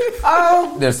 Oh,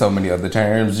 man. There's so many other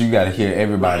terms. You got to hear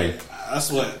everybody. That's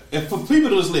what. If for people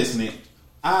that's listening,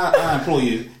 I implore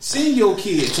you, send your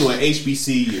kid to an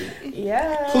HBCU.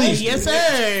 Yeah. Please. Yes, do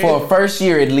that. sir. For a first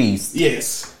year at least.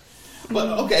 Yes. But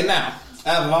okay, now,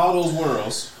 out of all those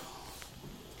worlds,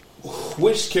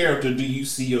 which character do you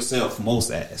see yourself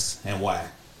most as, and why?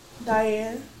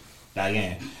 Diane.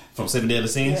 Diane from Seven Deadly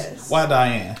Sins. Yes. Why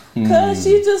Diane? Because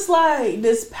she's just like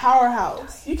this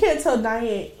powerhouse. You can't tell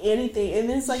Diane anything. And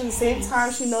then it's like at the same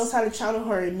time, she knows how to channel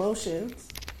her emotions.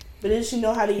 But then she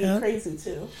know how to get crazy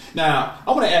too. Now,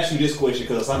 I want to ask you this question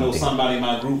because I know somebody in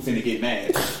my group finna get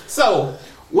mad. So,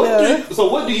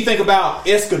 what do you think about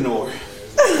Escanor?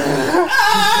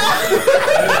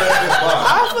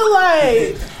 I feel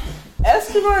like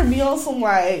Escanor be on some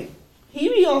like, he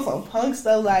be on some punk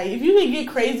stuff. Like, if you can get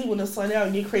crazy with the sun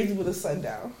down, get crazy with the sun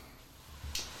down.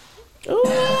 Ooh,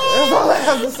 that's all I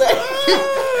have to say.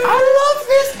 I love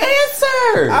this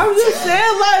answer. I'm just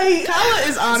saying, like, Kyla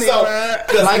is on So,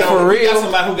 it. Like, for we got real?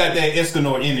 somebody who got that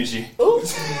Escanor energy. ooh.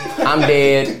 I'm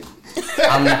dead.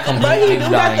 I'm But he completely do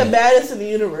got dying. the baddest in the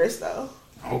universe, though.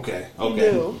 Okay. He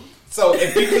do. So,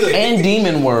 if you could, And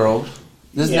Demon World.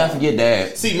 Let's Yeah. not forget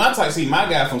that. my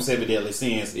guy from Seven Deadly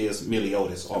Sins is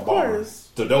Meliodas or Barbara. course.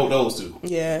 So those two,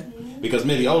 Yeah. because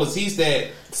Meliodas, he's that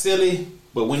silly,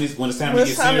 but when it's time When to get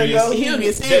it's time to serious, go, He'll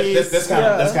get serious. that's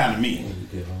kind of me.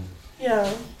 Yeah.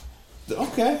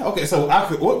 Okay. So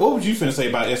what would you finna say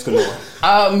about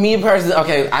Escanor? Me personally,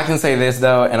 okay, I can say this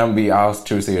though, and I'm gonna be all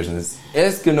true seriousness.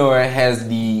 Escanor has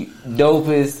the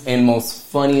dopest and most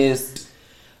funniest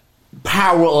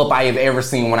power up I have ever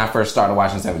seen when I first started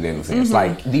watching Seven Deadly Sins.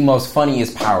 Like the most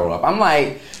funniest power up. I'm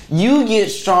like, you get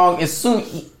strong as soon.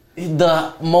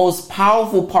 The most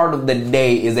powerful part of the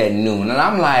day is at noon, and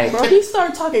I'm like, Bro, he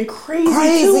started talking crazy too.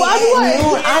 at noon.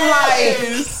 I'm like,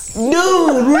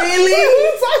 dude,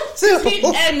 really?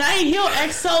 At night, he'll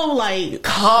act so like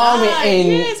Calm God, and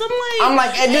yes, I'm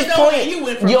like, at this ain't no way point, you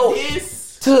went from yo,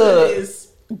 this to-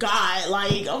 this God,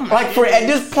 like, oh my Like for at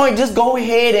this point, just go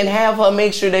ahead and have her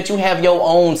make sure that you have your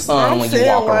own son I'm when you saying,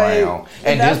 walk like, around.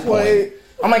 At that this point,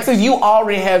 I'm like, since you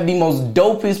already have the most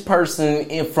dopest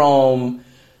person from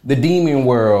the demon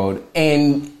world,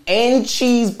 and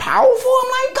she's powerful.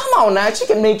 I'm like, come on now, she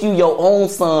can make you your own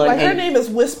son. Like, her and name is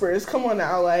Whispers. Come on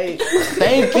now, like.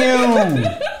 thank you.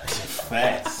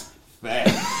 Facts.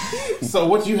 So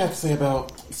what do you have to say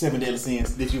about Seven Deadly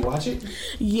Sins? Did you watch it?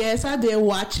 Yes, I did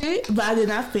watch it, but I did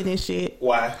not finish it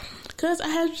Why? because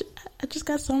I just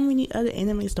got so many other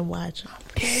animes to watch.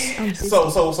 I'm busy.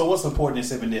 So what's important in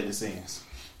Seven Deadly Sins?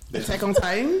 Attack on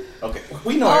Titan. Okay,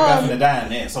 we know everybody's gonna die in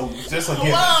that, so just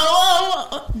again,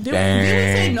 Whoa. Did we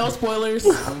say no spoilers?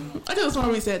 I just when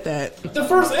we said that. the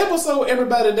first episode,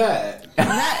 everybody died.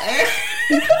 Not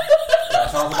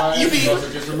Talk about You it, mean-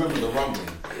 so just remember the rumbling.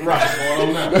 Right.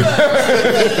 Going on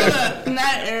now.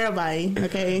 not everybody.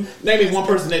 Okay, Name me one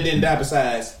person that didn't die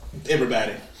besides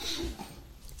everybody.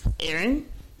 Eren,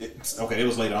 Okay, it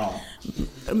was later on.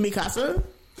 Mikasa,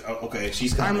 Okay,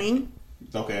 she's coming. Armin,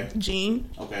 Okay. Jean,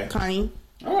 Okay. Connie.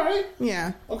 All right.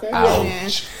 Yeah. Okay.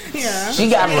 Ouch. Yeah. She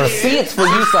got receipts for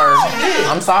you, sir.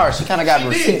 I'm sorry, she kind of got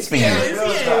receipts for you.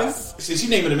 Yes. See, she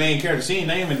naming the main character. She ain't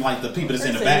naming like the people that's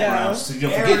in the Yeah. background. So you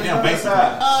don't forget them, basically.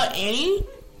 Annie.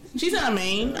 She's not a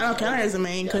main. I don't count her as a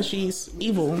main because she's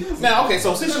evil. Now, okay,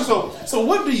 so since you so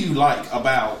what do you like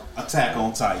about Attack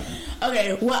on Titan?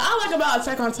 Okay, what I like about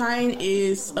Attack on Titan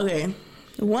is, okay,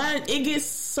 one, it gets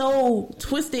so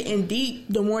twisted and deep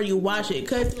the more you watch it.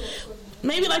 Because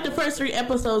maybe like the first 3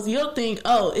 episodes, you'll think,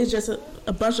 oh, it's just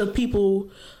a bunch of people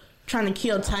trying to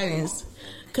kill Titans.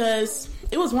 Because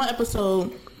it was one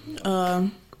episode,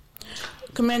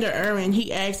 Commander Erwin,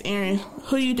 he asked Eren,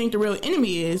 who do you think the real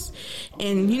enemy is?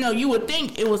 And, you know, you would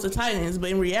think it was the Titans, but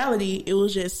in reality, it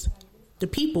was just the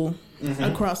people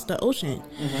across the ocean.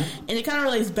 And it kind of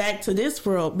relates back to this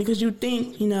world because you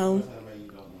think, you know,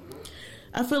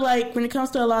 I feel like when it comes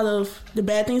to a lot of the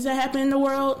bad things that happen in the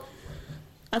world,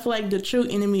 I feel like the true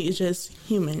enemy is just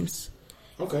humans.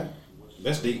 Okay,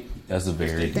 that's deep. That's a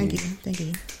very Thank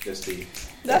you. That's deep.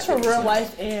 That's for real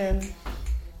life and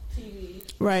TV.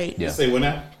 Right. Yeah. Say what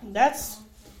now? That's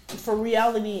for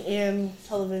reality and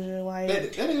television. Like,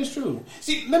 That is true.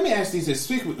 See, let me ask these.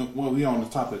 Speak when we're on the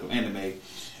topic of anime.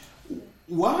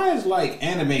 Why is like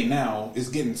anime now is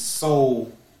getting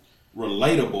so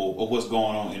relatable of what's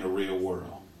going on in the real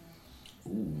world?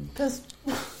 because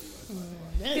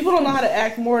people don't know how to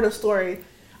act more of the story.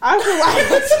 I feel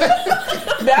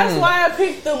like that's why I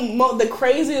picked the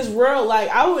craziest world. Like,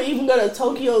 I would even go to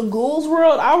Tokyo Ghoul's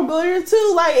world. I would go there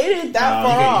too. Like, it ain't that You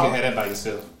far can off. have that by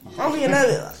yourself. I mean,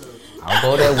 I'll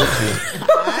go there with you.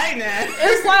 I know.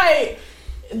 it's like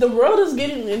the world is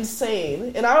getting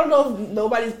insane, and I don't know if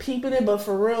nobody's peeping it, but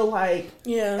for real, like,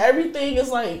 everything is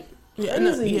like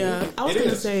crazy. I was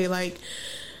gonna say, like,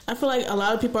 I feel like a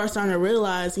lot of people are starting to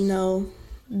realize, you know,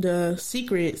 the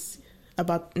secrets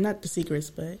about, not the secrets,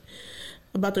 but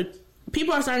about the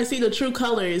people are starting to see the true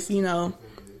colors, you know,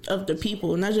 of the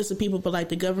people, not just the people, but like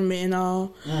the government and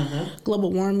all,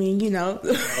 global warming, you know.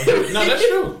 No, that's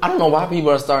true. I don't know why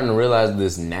people are starting to realize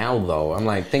this now, though. I'm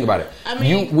like, think about it. I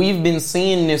mean, we've been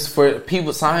seeing this for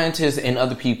people, scientists and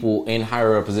other people in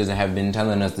higher up positions have been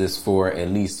telling us this for at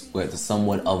least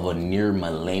somewhat of a near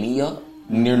millennia,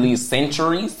 nearly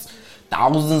centuries.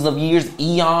 Thousands of years,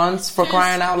 eons, for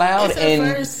crying out loud. And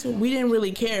at first, we didn't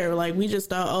really care. Like, we just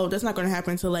thought, oh, that's not going to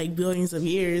happen until like billions of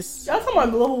years. Y'all talking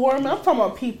about global warming? I'm talking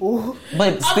about people.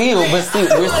 But still, we're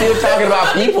still talking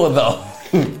about people, though.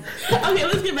 Okay,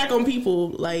 let's get back on people.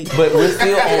 Like, but we're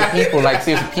still on people. Like,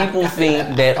 seriously, people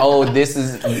think that this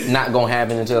is not gonna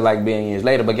happen until like billion years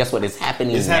later. But guess what? It's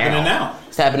happening. It's happening now.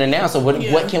 It's happening now. So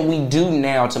what can we do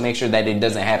now to make sure that it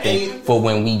doesn't happen for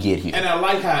when we get here? And I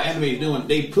like how anime is doing.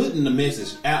 They putting the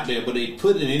message out there, but they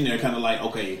put it in there kind of like,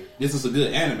 okay, this is a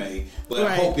good anime, but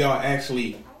I hope y'all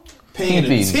actually paying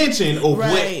attention of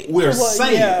what we're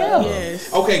saying.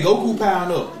 Yes. Okay, Goku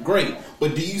powering up, great.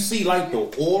 But do you see like the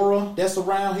aura that's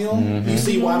around him? Mm-hmm. You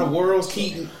see why the worlds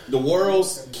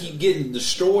keep getting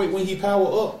destroyed when he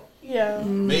power up? Yeah.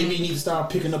 Maybe you need to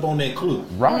start picking up on that clue.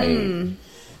 Right. And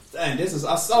this is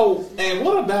so. And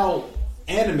what about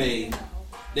anime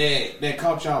that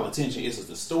caught y'all attention? Is it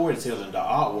the storytelling, the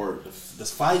artwork, the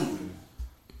fighting?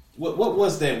 What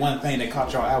was that one thing that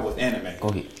caught y'all out with anime?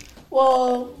 Okay.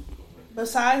 Well,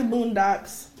 besides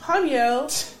Boondocks,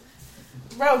 Ponyo.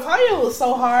 Bro, Ponyo was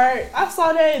so hard. I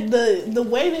saw that the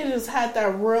way they just had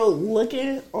that real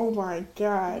looking. Oh my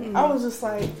god! I was just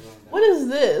like, "What is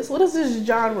this? What is this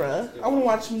genre? I want to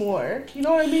watch more." You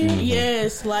know what I mean?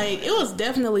 Yes, like it was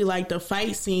definitely like the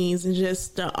fight scenes and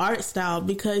just the art style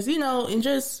because in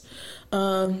just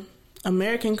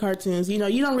American cartoons, you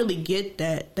don't really get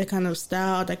that kind of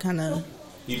style, that kind of.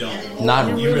 You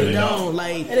don't. You really don't.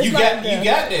 Like you got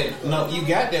that. No, you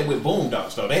got that with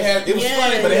Boondocks though. It was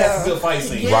funny, but it has a good fight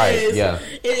scene. Yes. Right? Yeah.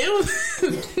 It was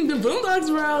the Boondocks,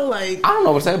 bro. Like I don't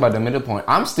know what to say about them at this point.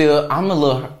 I'm a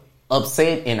little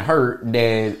upset and hurt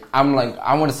that I'm like,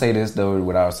 I want to say this though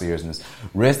without seriousness.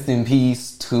 Rest in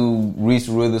peace to Reese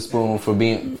Witherspoon for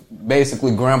being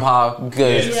basically grandpa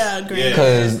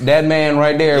because that man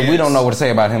right there, we don't know what to say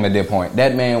about him at that point.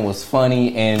 That man was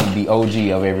funny and the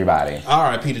OG of everybody.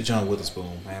 R.I.P. to John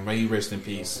Witherspoon, man. May he rest in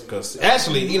peace. Because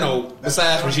actually,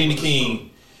 besides Regina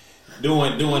King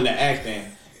doing the acting,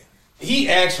 he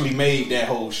actually made that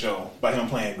whole show by him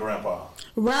playing grandpa.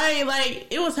 Right, like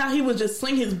it was how he would just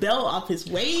sling his belt off his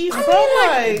waist.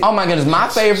 Oh my goodness, my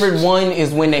favorite one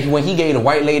is when he gave the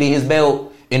white lady his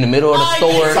belt in the middle of the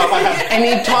store, and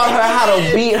he taught her how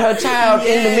to beat her child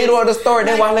in the middle of the store.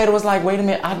 That white lady was like, "Wait a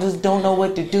minute, I just don't know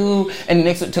what to do." And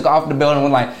next took off the belt and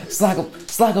was like,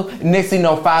 "Sluggo." Next thing you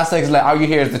know, 5 seconds later, all you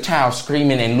hear is the child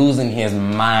screaming and losing his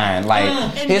mind. Like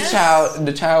the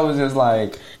child was just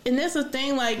like. And that's the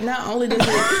thing, like not only does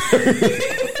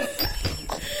it.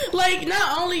 Like,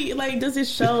 not only, like, does it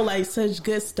show, like, such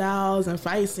good styles and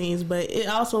fight scenes, but it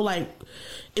also, like,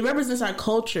 it represents our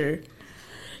culture.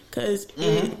 Because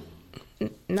it,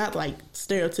 not, like,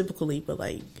 stereotypically, but,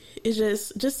 like,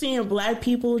 it's just seeing black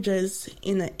people just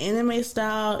in the anime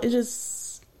style,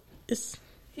 it's...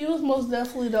 He was most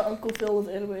definitely the Uncle Phil of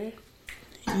anime.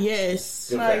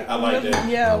 Yes. Like, I like that.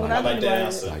 Yeah, I like that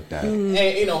answer. Like that.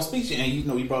 And, speaking,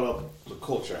 and you brought up the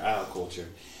culture, our culture.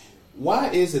 Why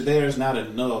is it there's not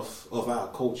enough of our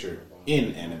culture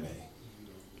in anime?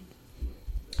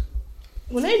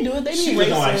 When they do it, they be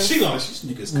racist. These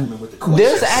niggas coming with the questions.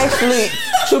 There's actually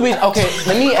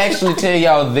let me actually tell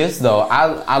y'all this though.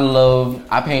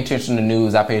 I pay attention to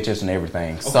news. I pay attention to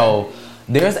everything. Okay. So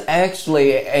there's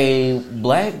actually a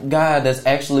black guy that's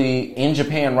actually in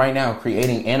Japan right now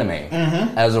creating anime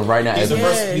as of right now. He's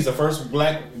the first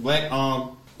black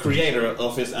creator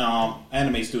of his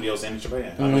anime studios in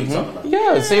Japan. I know you're talking about.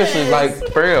 Yeah, seriously, like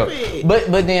for real.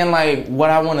 But then like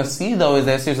what I want to see though is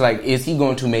that seriously, like, is he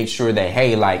going to make sure that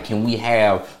hey, like, can we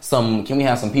have some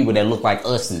people that look like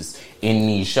us's in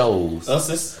these shows?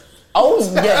 Us's?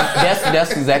 Oh yeah,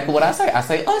 that's exactly what I say. I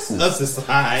say us's. Us's,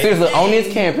 alright. Seriously, on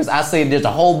this campus, I say there's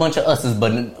a whole bunch of us's,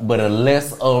 but a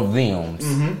less of them.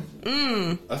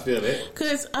 I feel that.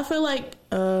 Cause I feel like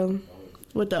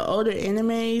with the older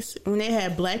animes, when they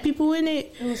had black people in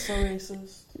it was so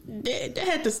racist. They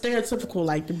had the stereotypical,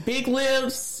 like the big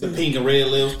lips, the pink and red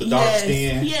lips, the dark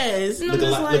skin. Yes,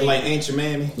 looking like Ancient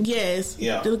Mammy. Yes,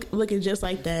 yeah, looking just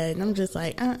like that. And I'm just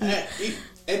like,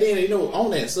 And And then,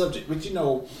 on that subject, but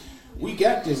we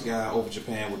got this guy over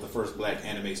Japan with the first black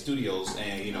anime studios,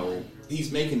 and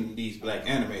he's making these black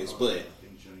animes. But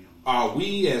are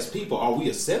we as people, are we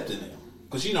accepting them?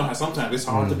 Because you know how sometimes it's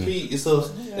hard to please.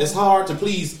 It's hard to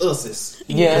please us.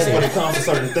 When it comes to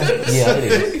certain things. Yeah, it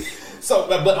is. So,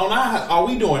 but are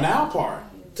we doing our part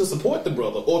to support the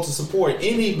brother or to support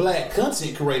any black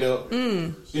content creator?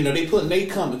 They putting they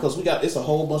comment because it's a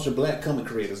whole bunch of black content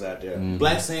creators out there.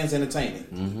 Black Sands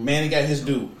Entertainment, man, he got his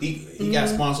due. He got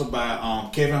sponsored by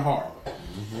Kevin Hart,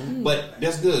 but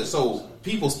that's good. So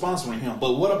people sponsoring him.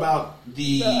 But what about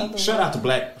the shout out to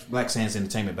Black Sands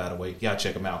Entertainment, by the way, y'all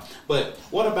check them out. But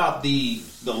what about the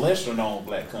lesser known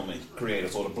black content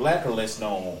creators or the black or less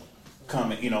known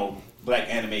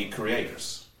black anime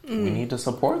creators? We need to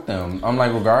support them. I'm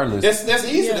like, regardless. That's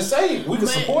easy to say. We can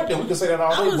support them. We can say that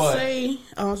all day.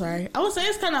 I would say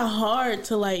it's kind of hard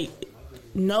to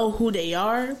know who they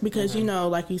are because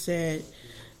like you said,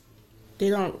 they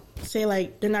don't say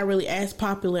they're not really as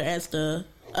popular as the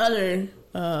other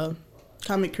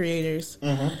comic creators.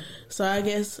 So I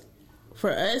guess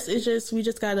for us, we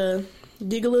just gotta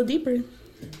dig a little deeper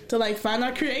to find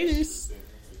our creators.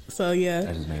 So yeah,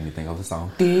 that just made me think of the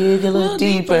song. Dig a little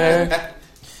deeper.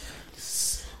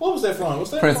 What was that from?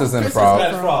 Princess and the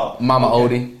Frog. Mama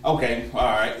Odie. Okay, all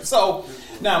right. So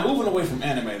now moving away from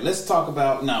anime, let's talk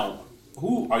about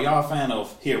who are y'all a fan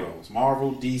of heroes?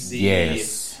 Marvel, DC?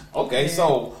 Yes. Okay,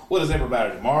 so what does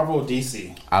everybody do? Marvel or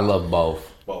DC? I love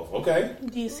both. Both, okay.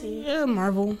 DC. Yeah,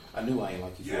 Marvel. I knew I ain't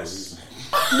like you for a reason.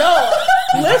 No,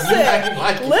 listen.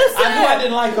 I knew I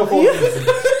didn't like her for a reason.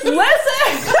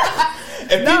 Listen.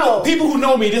 And people who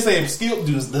know me, they say Skip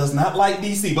does not like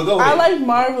DC, but go ahead. I like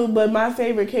Marvel, but my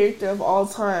favorite character of all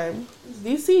time is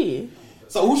DC.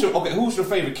 So who's your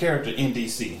favorite character in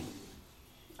DC?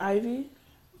 Ivy.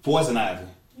 Poison Ivy.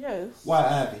 Yes.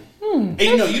 Why Ivy? And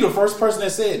you're the first person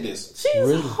that said this.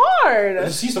 She's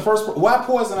hard. She's the first. Why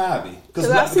Poison Ivy? Because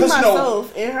I see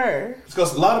myself in her.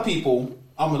 Because a lot of people,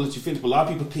 I'm gonna let you finish, but a lot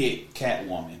of people pick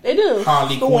Catwoman. They do.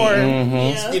 Harley Quinn.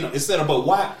 Yeah. Instead of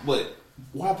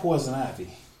why Poison Ivy?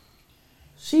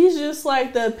 She's just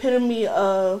like the epitome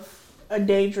of a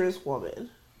dangerous woman.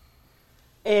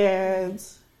 And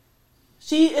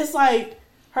it's like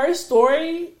her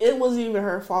story, it wasn't even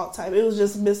her fault type. It was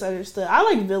just misunderstood. I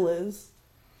like villains.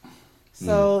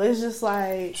 So it's just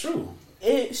like true.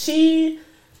 She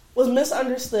was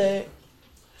misunderstood.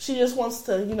 She just wants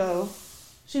to,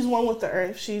 she's one with the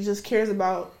earth. She just cares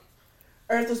about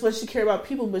Earth as much as she cares about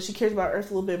people, but she cares about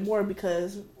Earth a little bit more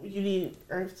because you need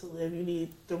Earth to live. You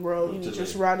need the world. You need your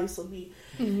surroundings to be.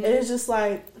 And it's just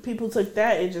like people took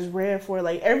that and just ran for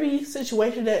it. Every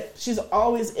situation that she's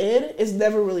always in is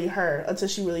never really her until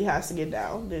she really has to get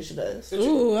down. Then she does.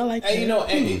 Ooh, I like that. And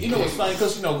it's funny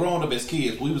because growing up as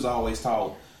kids, we was always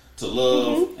taught to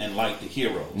love and like the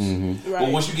heroes. Right.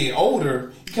 But once you get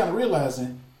older, you kind of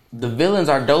realizing the villains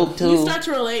are dope too. You start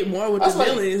to relate more with the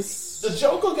villains. The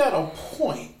Joker got a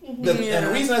point. And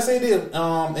the reason I say this,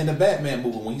 in the Batman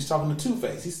movie, when he's talking to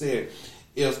Two-Face, he said,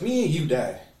 if me and you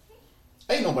die,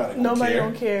 ain't nobody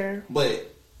gonna care.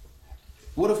 But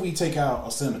what if we take out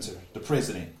a senator, the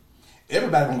president?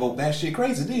 Everybody gonna go batshit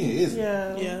crazy then, isn't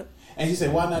it? Yeah. And he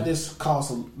said, why not just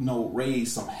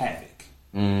raise some havoc?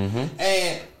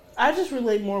 And I just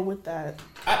relate more with that.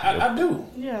 I do.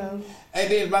 Yeah. And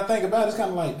then if I think about it, it's kind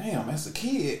of like, damn, as a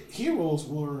kid, heroes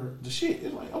were the shit.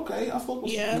 It's like, okay, I fuck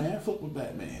with Superman, I fuck with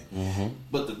Batman.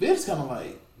 But the bit's kind of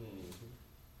like,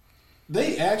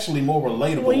 they actually more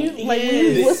relatable. When you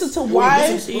listen to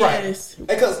why, yes. And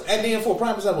then for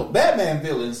prime example, Batman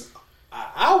villains,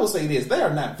 I will say this, they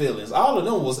are not villains. All of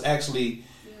them was actually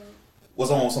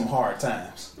was on some hard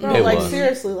times. No,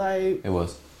 seriously, it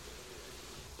was.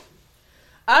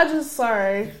 I just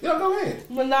sorry. Yeah, go ahead.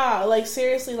 But nah,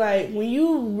 seriously, when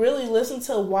you really listen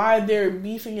to why they're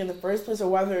beefing in the first place or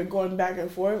why they're going back and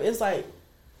forth, it's like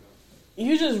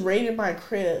you just raided my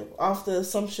crib off the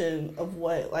assumption of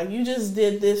what? You just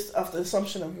did this off the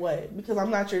assumption of what? Because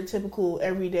I'm not your typical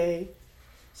everyday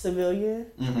civilian.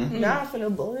 Now I'm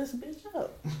finna blow this bitch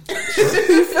up.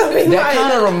 That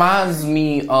kind of reminds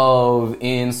me of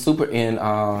in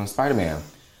Spider-Man.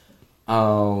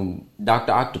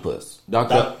 Dr. Octopus.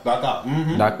 Dr.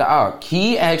 Ock.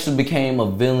 He actually became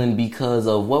a villain because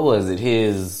of, what was it?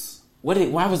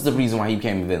 Why was the reason why he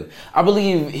became a villain? I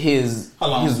believe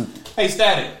Hey,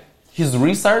 Static. His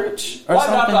research or why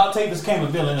something? Dr. Octavius became a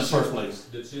villain in the first place?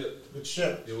 The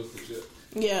chip. It was the chip.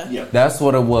 Yeah. That's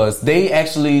what it was. They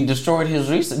actually destroyed his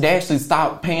research. They actually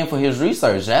stopped paying for his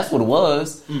research. That's what it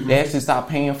was. They actually stopped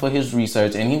paying for his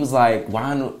research, and he was like,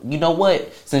 "Why? You know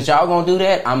what? Since y'all gonna do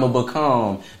that, I'm gonna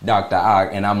become Dr.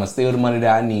 Ock, and I'm gonna steal the money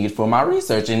that I need for my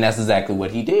research." And that's exactly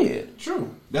what he did. True.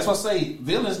 That's why I say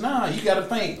villains now, you gotta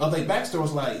think of their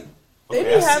backstories like, They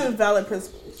be having valid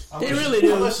principles. They really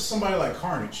do. Unless it's somebody like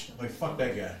Carnage. Like, fuck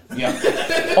that guy.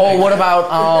 yeah. Or what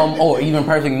about or even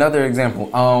perfect another example,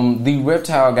 the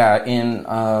reptile guy in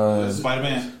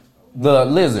Spider-Man. the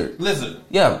Lizard. Lizard.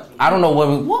 Yeah, I don't know what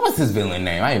was his villain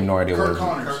name. I have no idea what it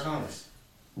Kirk was. Connors.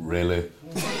 Really?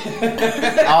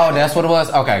 Oh, that's what it was?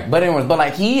 Okay. But anyways,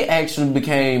 like he actually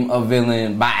became a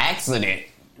villain by accident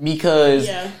because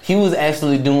he was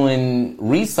actually doing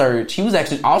research. He was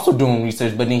actually also doing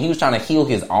research, but then he was trying to heal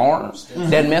his arms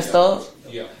that messed up.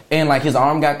 Yeah. And like his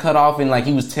arm got cut off and like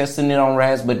he was testing it on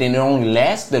rats, but then it only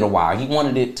lasted a while. He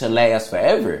wanted it to last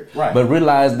forever. Right. But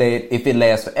realized that if it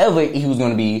lasts forever, he was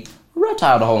going to be a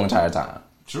reptile the whole entire time.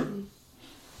 True.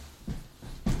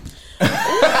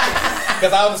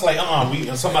 Because I was like,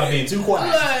 somebody being too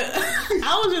quiet.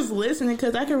 I was just listening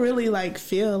because I could really like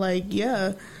feel like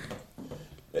Okay,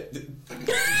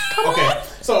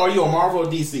 so are you a Marvel or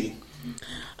DC?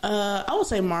 I would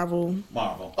say Marvel.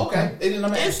 Marvel. Okay.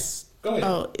 Go ahead.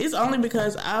 Oh, it's only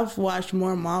because I've watched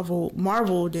more Marvel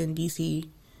than DC.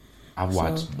 I've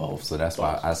watched both, so that's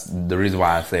why the reason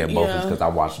why I said both is because I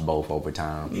watched both over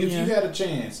time. If you had a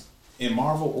chance in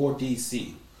Marvel or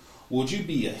DC, would you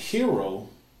be a hero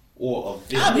or a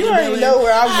villain? You already know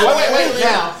where I'm going.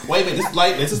 Wait a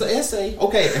minute. This is the essay.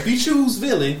 Okay, if you choose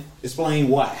villain, explain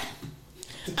why.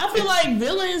 I feel like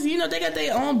villains, they got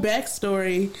their own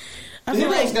backstory. I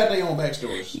feel Heroes like got their own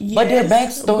backstories. But their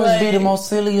backstories be the most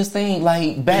silliest thing.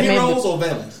 Like Batman. Heroes or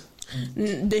villains?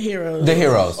 the heroes. The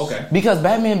heroes. Okay. Because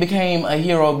Batman became a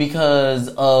hero because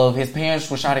of his parents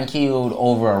were shot and killed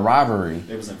over a robbery.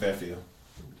 It was in Fairfield.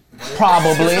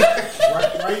 Probably.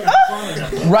 Right in front of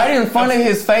him. Right in front of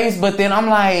his face, but then I'm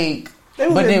like,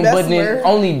 but then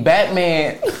only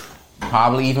Batman,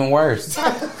 probably even worse.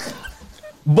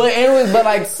 But anyways, but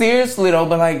like seriously though,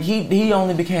 but like he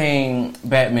only became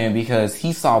Batman because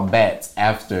he saw bats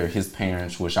after his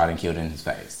parents were shot and killed in his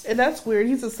face. And that's weird.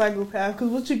 He's a psychopath. Because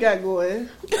what you got going?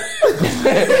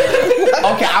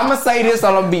 Okay, I'm gonna say this,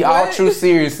 I'm gonna be all true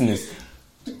seriousness.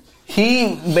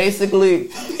 He basically,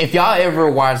 if y'all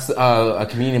ever watched a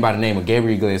comedian by the name of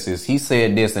Gabriel Iglesias, he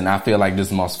said this, and I feel like this is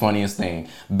the most funniest thing.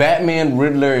 Batman,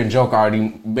 Riddler, and Joker are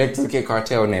the Mexican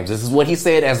cartel names. This is what he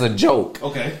said as a joke.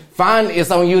 Okay. Fine,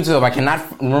 it's on YouTube. I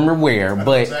cannot remember where,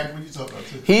 but Exactly what you talking about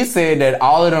too. he said that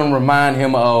all of them remind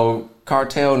him of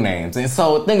cartel names. And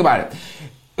so think about it.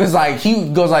 It's like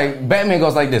Batman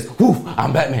goes like this. Whew,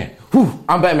 I'm Batman. Whew,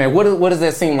 I'm Batman. What does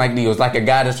that seem like to you? It's like a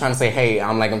guy that's trying to say, hey,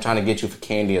 I'm trying to get you for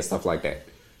candy and stuff like that.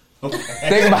 Okay.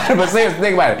 Think about it, but seriously,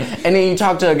 think about it. And then you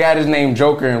talk to a guy that's named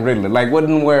Joker and Riddler. Like, what are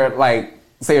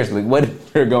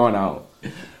going on?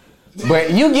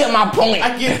 But you get my point.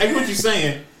 I get what you're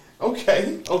saying.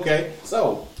 Okay.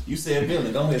 So, you said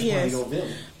villain. Don't explain your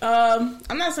villain.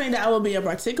 I'm not saying that I would be a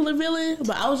particular villain,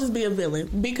 but I would just be a villain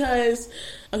because,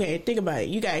 okay, think about it.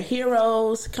 You got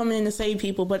heroes coming in to save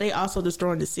people, but they also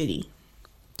destroying the city.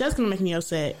 That's gonna make me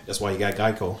upset. That's why you got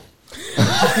Geico.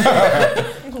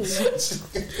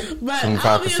 But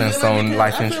 25% on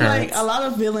life I feel insurance. like a lot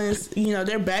of villains,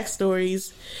 their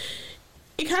backstories,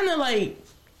 it kind of like,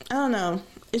 I don't know,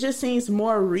 it just seems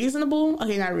more reasonable.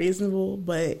 Okay, not reasonable,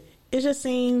 but it just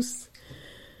seems,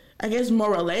 I guess,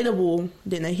 more relatable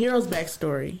than a hero's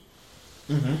backstory.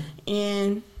 Mm-hmm.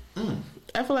 And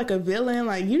I feel like a villain,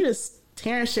 like, you just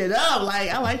tearing shit up. Like,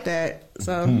 I like that.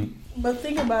 So, But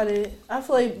think about it. I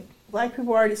feel like black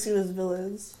people are already seen as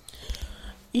villains.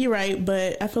 you're right,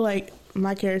 but I feel like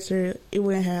my character, it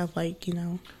wouldn't have, like,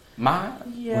 My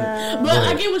Yeah. But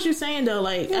I get what you're saying, though.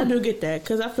 Like, I do get that.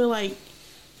 Because I feel like,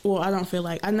 well, I don't feel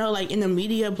like, I know, like, in the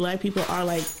media, black people are,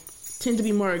 like, tend to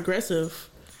be more aggressive.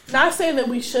 Not saying that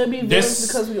we should be villains This-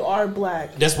 because we are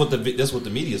black. That's what the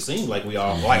media seems like we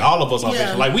are. Like, all of us are.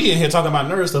 Yeah. Like, we in here talking about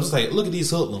nerd stuff. It's like, look at these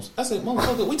hoodlums. I said,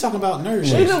 motherfucker, we talking about nerd We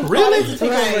shit. just Really? wanted to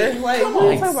take Right. over. Like, what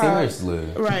are you talking about? seriously.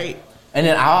 Right. And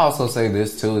then I also say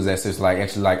this too, is that it's like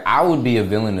actually like I would be a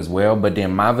villain as well, but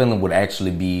then my villain would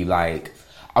actually be like,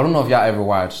 I don't know if y'all ever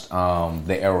watched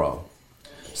The Arrow.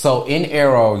 So in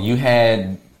Arrow you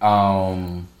had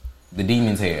the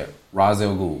Demon's Head, Ra's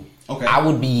al Ghul. Okay. I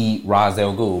would be Ra's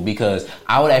al Ghul because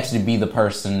I would actually be the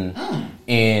person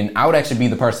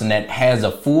that has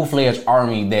a full-fledged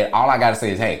army that all I gotta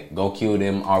say is, hey, go kill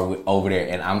them over there,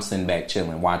 and I'm sitting back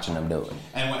chilling, watching them do it.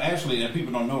 And actually,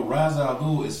 people don't know, Ra's al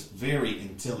Ghul is very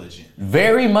intelligent.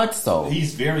 Very much so.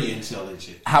 He's very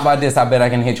intelligent. How about this? I bet I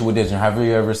can hit you with this. Has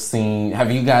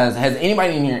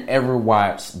anybody in here ever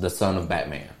watched The Son of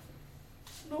Batman?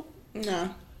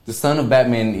 No. The Son of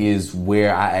Batman is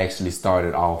where I actually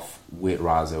started off with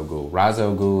Ra's al Ghul. Ra's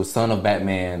al Ghul, Son of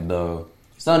Batman. The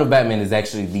Son of Batman is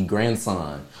actually the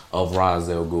grandson of Ra's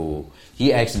al Ghul.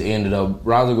 Ra's al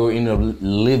Ghul ended up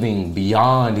living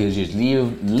beyond his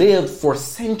years, lived for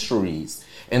centuries.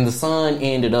 And the Son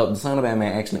of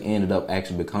Batman actually ended up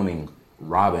becoming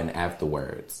Robin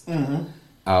afterwards,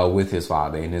 with his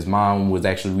father. And his mom was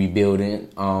actually rebuilding,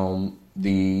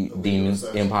 the Demon's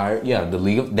Empire. Yeah, the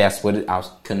League of... That's what I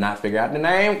could not figure out the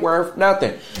name. Worth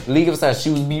nothing. League of Assassins.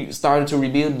 She was started to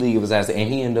rebuild the League of Assassins, and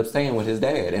he ended up staying with his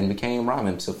dad and became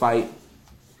Robin to fight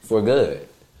for good.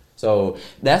 So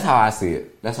that's how I see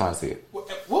it. What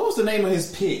was the name of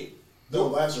his pit? The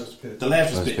Lazarus Pit. The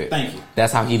Lazarus Pit. Thank you.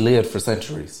 That's how he lived for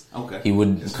centuries. Okay. He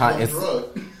would... It's a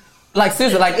drug. Like,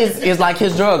 seriously, like, it's like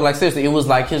his drug. Like, seriously, it was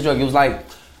like his drug. It was like...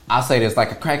 I'll say this,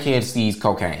 like a crackhead sees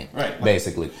cocaine. Right.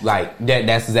 Basically. Like,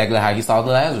 that's exactly how he saw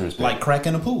the Lazarus Pit. Like crack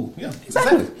in the pool. Yeah.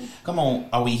 Exactly. Come on,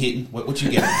 are we hitting? What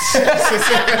you getting?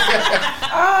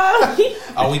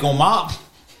 Are we gonna mop?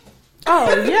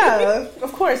 Oh, yeah.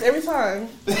 Of course, every time.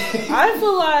 I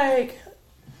feel like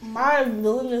my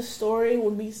villainous story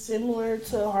would be similar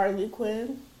to Harley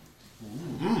Quinn.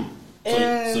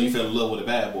 So you fell in love with a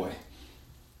bad boy?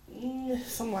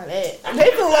 Something like that.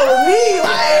 They fell in love with me,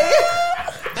 like...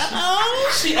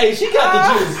 She got the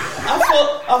juice. I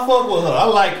fuck with her. I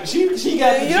like she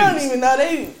got the juice. You don't even know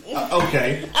they.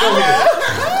 Okay, go ahead.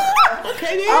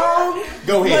 Okay, then.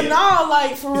 Go ahead. But no,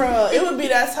 like for real, it would be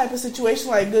that type of situation,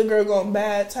 like good girl going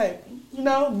bad type, you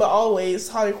know. But always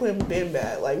Harley Quinn been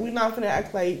bad. Like we're not gonna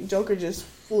act like Joker just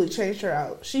fully changed her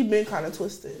out. She been kind of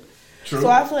twisted. True. So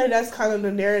I feel like that's kind of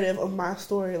the narrative of my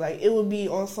story. Like it would be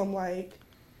on some like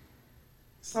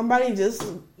somebody just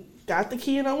got the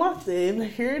key and unlocked it, and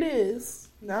here it is.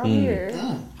 Now I'm here.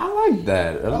 I like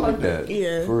that. I like that.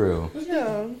 Yeah. For real.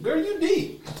 Yeah. Girl, you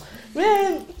deep.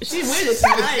 Man, She with it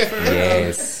tonight, for real.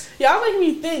 Yes. y'all make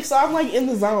me think, so I'm like in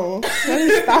the zone. Let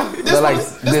me stop. This what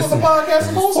the podcast is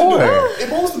supposed to do. It's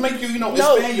supposed to make you,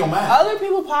 expand your mind. Other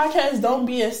people podcasts don't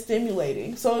be as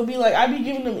stimulating. So it'd be like, I be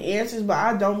giving them answers, but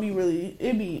I don't be really,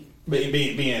 it'd be...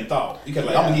 Being thought. Because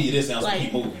I'm going to give you this answer, Like,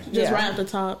 keep moving. Just right at the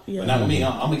top. Yeah. But not with me,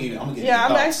 I'm going to give you Yeah,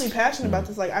 I'm thoughts. actually passionate about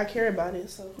this. Like, I care about it.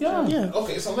 So Yeah.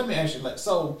 Okay, so let me ask you,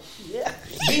 so yeah.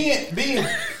 being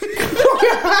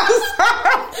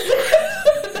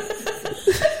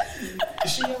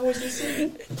she always the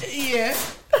same. Yeah.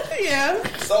 Yeah.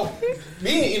 So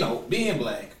being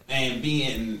black and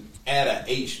being at a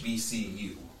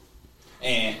HBCU,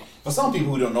 and for some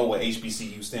people who don't know what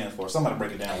HBCU stands for, somebody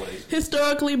break it down. What HBCU?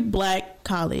 Historically Black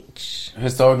College.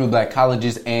 Historically black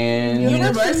colleges and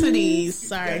Universities.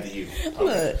 Sorry. Got to you.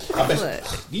 Look. I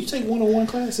bet do you take 101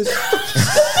 classes?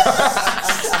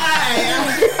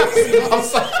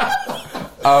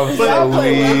 But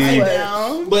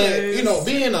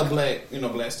being a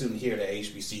black student here at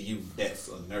HBCU, that's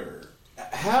a nerd.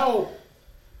 How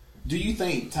do you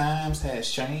think times has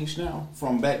changed now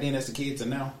from back then as a kid to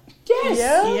now? Yes.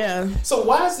 Yeah. So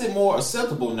why is it more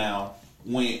acceptable now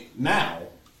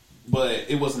but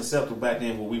it wasn't acceptable back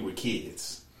then when we were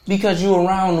kids? because you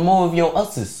around more of your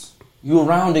us's. You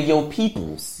around your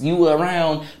peoples. You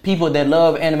around people that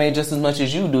love anime just as much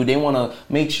as you do. They want to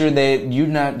make sure that you're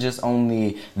not just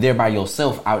only there by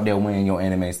yourself out there winning your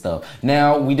anime stuff.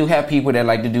 Now, we do have people that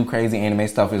like to do crazy anime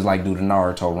stuff. Is like do the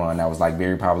Naruto run. That was like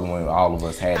very popular when all of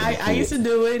us had it. I used to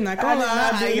do it. Not gonna lie.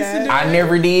 I used to do it. I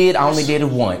never did. I only did it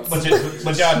once.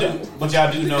 But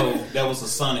y'all do know that was a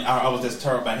Sonic. I was just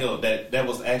terrified by Hill. That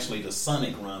was actually the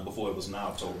Sonic run before it was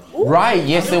Naruto run. Right?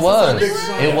 Yes, it was.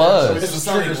 It was. It's a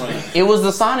Sonic run. It was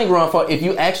the Sonic run for if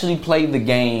you actually played the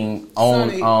game on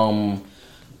Sonic.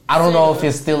 I don't know if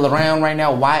it's still around right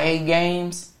now, YA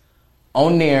Games.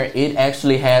 On there it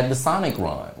actually had the Sonic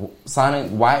run. Sonic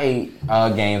YA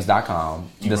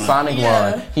games.com. The Sonic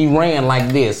run. He ran like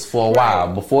this for a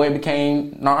while. Before it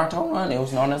became Naruto run, it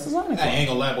was known as the Sonic I run. ain't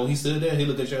gonna lie, but he stood there, he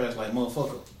looked at your ass like,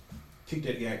 motherfucker, pick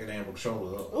that goddamn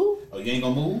controller up. Ooh. Oh, you ain't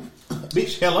gonna move?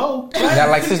 Bitch, hello. Got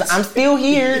like this, I'm still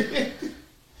here.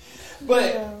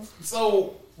 But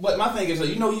my thing is that,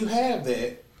 you have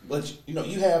that, but,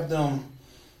 you have them,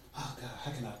 oh, God,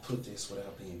 how can I put this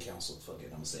without being counseled? Fuck it,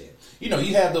 I'm going to say it.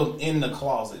 You have them in the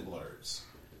closet blurs.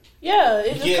 Yeah,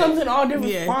 it just Yeah. comes in all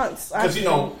different Yeah. fonts. Because, you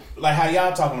know, like how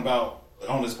y'all talking about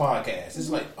on this podcast, it's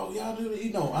like, oh, y'all do it.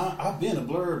 You know, I've been a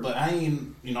blur, but I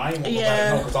ain't want nobody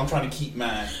to know because I'm trying to keep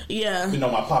my, Yeah. you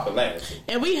know, my popularity.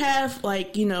 And we have,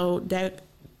 like, you know,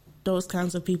 those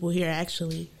kinds of people here,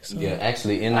 actually. So, Yeah,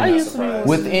 actually, I used to be one.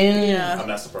 within. Yeah. I'm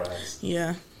not surprised.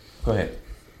 Yeah. Go ahead.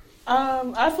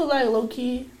 I feel like low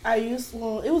key, it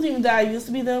wasn't even that I used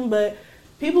to be them, but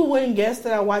people wouldn't guess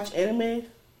that I watch anime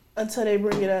until they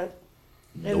bring it up.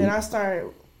 And then I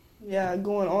start,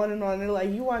 going on and on. They're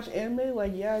like, you watch anime?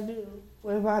 Like, yeah, I do.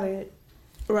 What about it?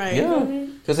 Right. Yeah.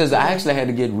 Because I actually had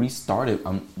to get restarted.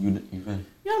 You been?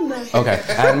 Yeah, I'm done. Okay,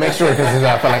 I had to make sure because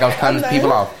I felt like I was cutting I'm people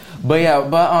done. off. But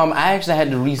I actually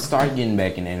had to restart getting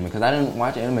back in anime because I didn't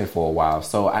watch anime for a while.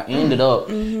 So I ended up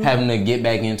having to get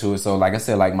back into it. So like I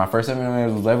said, like my first anime I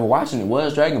was ever watching it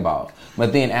was Dragon Ball.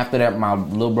 But then after that, my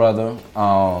little brother,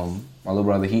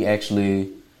 he actually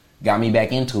got me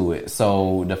back into it.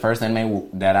 So the first anime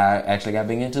that I actually got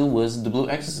back into was The Blue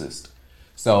Exorcist.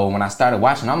 So when I started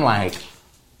watching, I'm like,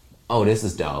 oh, this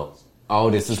is dope. Oh,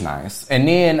 this is nice. And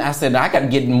then I said, I got to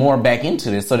get more back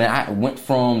into this. So then I went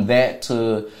from that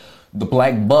to The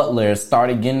Black Butler,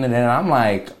 started getting it, and I'm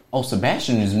like, oh,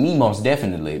 Sebastian is me most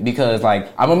definitely. Because, like,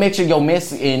 I'm going to make sure your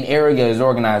mess in area is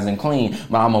organized and clean,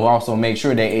 but I'm going to also make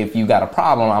sure that if you got a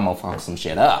problem, I'm going to fuck some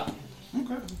shit up.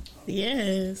 Okay.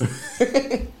 Yes.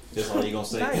 That's all you going to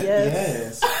say? Not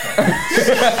yes.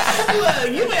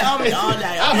 Look, you been on me all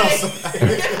night.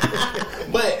 Okay?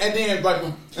 But, and then, like,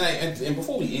 and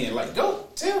before we end, like, go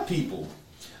tell people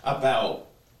about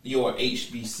your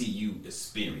HBCU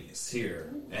experience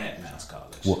here at Mouse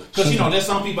College. Because, you know, there's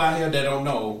some people out here that don't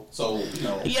know, so, you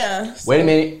know. Yeah. Wait a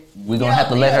minute. We're going to have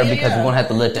to let her because we're going to have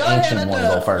to let the Go ahead, ancient one let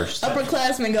the go first.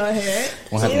 Upperclassmen go ahead.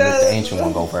 We're going to have to let the ancient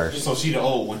one go first. So she the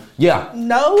old one. Yeah.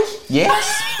 No,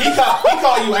 Yes. He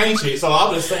called you ancient, so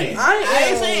I'm just saying. I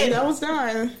ain't saying I was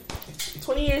done.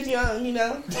 20 years young, you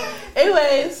know.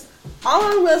 Anyways, all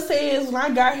I'm gonna say is when I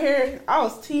got here, I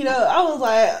was teed up. I was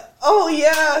like, oh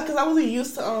yeah, because I wasn't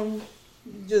used to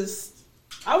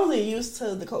I wasn't used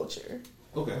to the culture.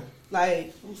 Okay.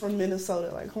 Like, I'm from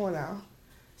Minnesota, like, come on now.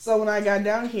 So when I got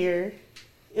down here,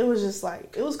 it was just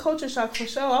like, it was culture shock for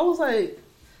sure. I was like,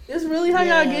 this really how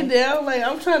y'all get down? Like,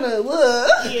 I'm trying to look.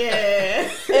 Yeah.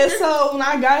 And so when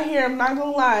I got here, I'm not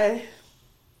gonna lie,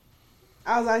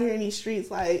 I was out here in these streets,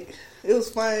 like, it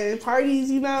was fun. Parties,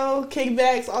 you know,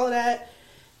 kickbacks, all of that.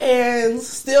 And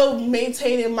still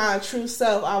maintaining my true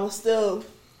self. I was still,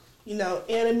 you know,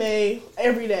 anime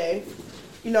every day.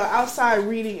 You know, outside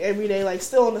reading every day, like,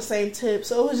 still on the same tip.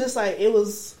 So it was just like,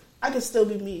 I could still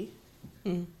be me.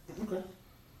 Okay.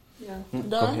 Yeah.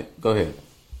 Done? Go ahead.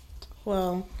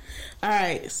 Well, all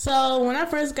right. So when I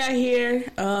first got here,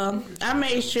 I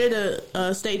made sure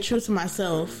to stay true to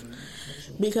myself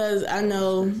because I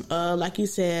know, like you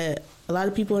said, a lot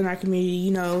of people in our community,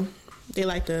 you know, they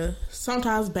like to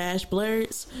sometimes bash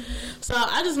blurs. So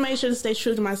I just made sure to stay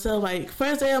true to myself. Like,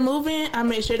 first day of moving, I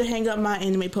made sure to hang up my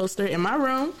anime poster in my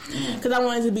room because I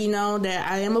wanted to be known that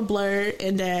I am a blur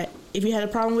and that if you had a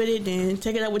problem with it, then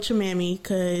take it up with your mammy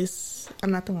because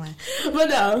I'm not the one. But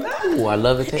no. Oh, I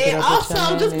love it. Take it And up with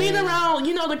also, your just mammy. being around,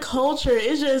 you know, the culture,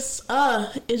 it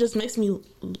just makes me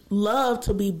love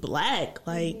to be black.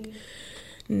 Like,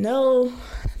 no,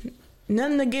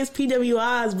 nothing against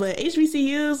PWIs, but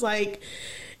HBCUs, like,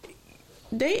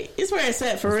 it's where it's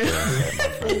at for real.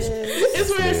 It's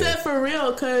where it's at for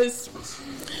real, because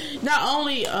not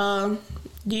only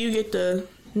do you get to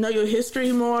know your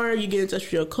history more, you get in touch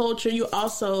with your culture, you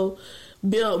also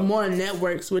build more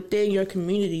networks within your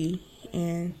community.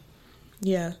 And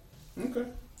yeah. Okay.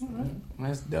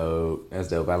 That's dope. That's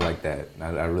dope. I like that.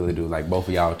 I really do. Like both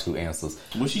of y'all 2 answers.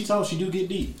 When she talks, she do get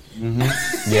deep.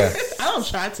 Yeah. I don't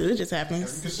try to. It just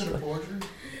happens. Consider poetry.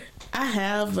 I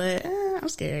have, but I'm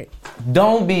scared.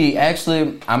 Don't be. Actually,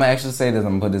 I'm gonna actually say this.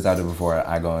 I'm gonna put this out there before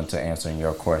I go into answering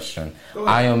your question.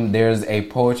 There's a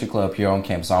poetry club here on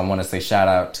campus. So I want to say shout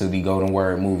out to the Golden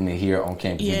Word movement here on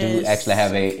campus. We do Yes. actually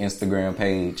have a Instagram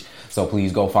page. So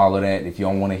please go follow that. If you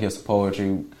don't want to hear some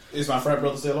poetry. Is my frat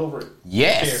brother still over it?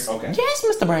 Yes. Here? Okay. Yes,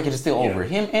 Mr. Brackett is still over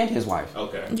it. Him and his wife.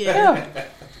 Okay. Yeah.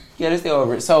 Yeah, they're still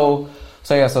over it. So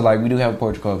like we do have a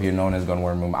poetry club here known as Golden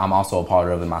Word movement. I'm also a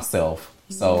part of it myself.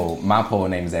 So my poet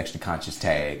name is actually Conscious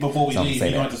Tag. Before we So I'm leave,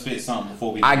 gonna say you're that. going to spit something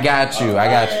before we I leave. got you. I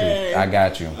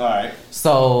got you. All right.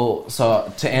 So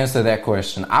to answer that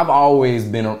question, I've always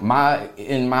been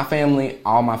in my family.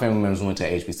 All my family members went to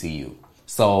HBCU.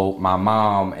 So my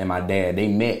mom and my dad, they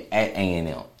met at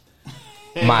A&M.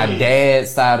 My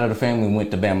dad's side of the family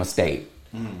went to Bama State.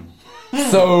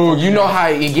 So you know how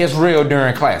it gets real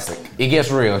during Classic. It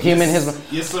gets real. Him and his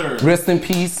Yes, sir. rest in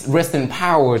peace, rest in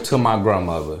power to my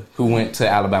grandmother who went to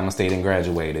Alabama State and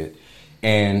graduated.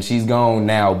 And she's gone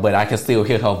now, but I can still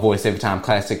hear her voice every time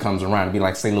Classic comes around and be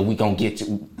like, Sailor, we gonna get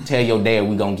you. Tell your dad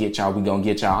we gonna get y'all. We gonna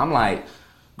get y'all. I'm like,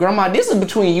 Grandma, this is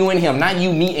between you and him, not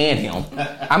you, me, and him.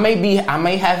 I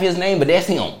may have his name, but that's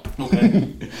him.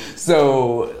 Okay.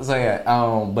 So yeah.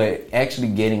 But actually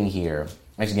getting here,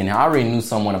 I already knew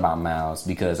someone about Miles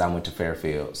because I went to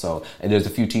Fairfield. So and there's a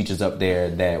few teachers up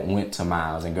there that went to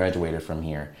Miles and graduated from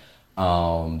here.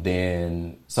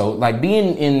 Being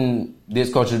in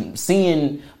this culture,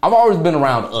 I've always been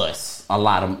around us a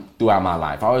lot throughout my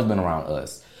life. I've always been around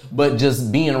us. But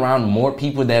just being around more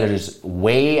people that are just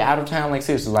way out of town, like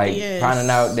seriously, like finding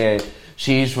out that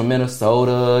she's from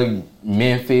Minnesota,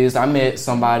 Memphis. I met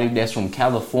somebody that's from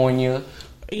California,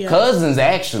 cousins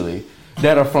actually,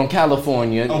 that are from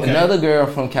California. Okay. Another girl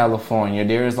from California.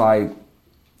 There's like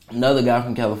another guy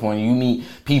from California. You meet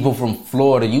people from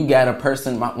Florida. You got a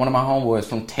person, one of my homeboys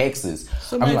from Texas.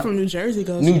 Somebody from New Jersey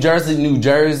goes. New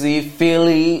Jersey,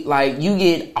 Philly. Like you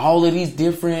get all of these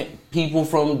different people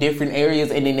from different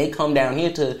areas, and then they come down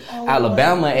here to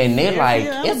Alabama, and they're like,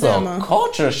 it's a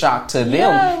culture shock to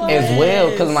them as well.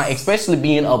 Because like, especially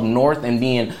being up north and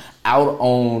being out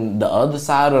on the other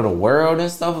side of the world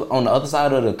and stuff, on the other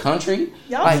side of the country.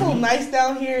 Y'all like, so nice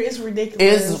down here. It's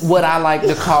ridiculous. It's what I like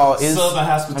to call is Southern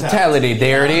hospitality.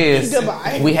 There it is.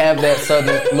 Goodbye. We have that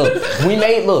Southern we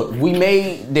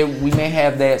may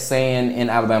have that saying in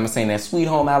Alabama, saying that sweet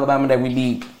home Alabama, that we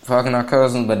be fucking our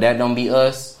cousins, but that don't be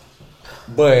us.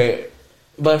 But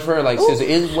for like, sister,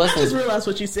 it wasn't. I just realized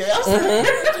what you said.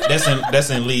 That's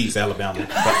in Leeds, Alabama.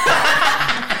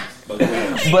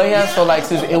 But yeah, so like,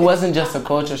 sister, it wasn't just a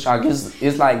culture shock.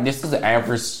 It's like this is an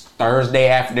average Thursday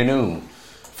afternoon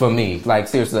for me. Like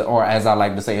seriously, or as I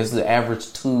like to say, it's the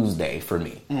average Tuesday for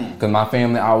me. Because my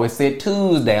family always said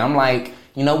Tuesday. I'm like,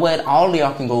 you know what? All of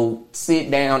y'all can go sit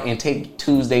down and take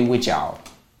Tuesday with y'all.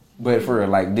 But for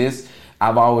like this,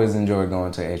 I've always enjoyed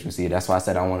going to HBC. That's why I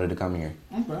said I wanted to come here.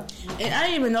 Okay. And I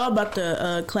didn't even know about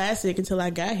the Classic until I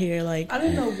got here. Like I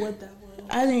didn't know what that was.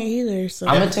 I didn't either. So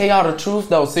I'm gonna tell y'all the truth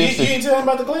though, sister. You didn't tell him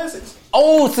about the Classics?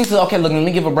 Oh, sister. Okay, look. Let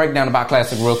me give a breakdown about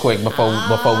Classic real quick before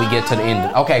we get to the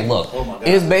end. Okay, look.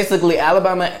 It's basically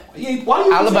Alabama.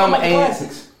 Alabama A&M.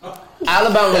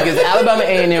 Alabama is Alabama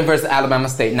A&M versus Alabama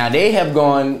State. Now they have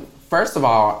gone. First of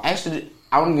all, actually,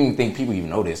 I don't even think people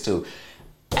even know this too.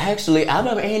 Actually,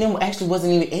 Alabama A&M actually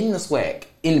wasn't even in the SWAC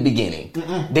in the beginning.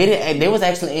 Mm-mm. They was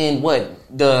actually in what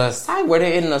were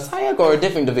they in the SWAC or a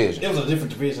different division? It was a different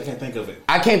division. I can't think of it.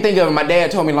 I can't think of it. My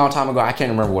dad told me a long time ago. I can't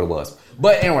remember what it was.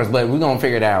 But anyways, we're gonna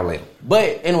figure it out later.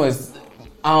 But anyways,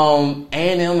 A&M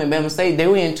and Bama State, they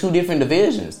were in two different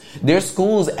divisions. Their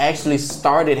schools actually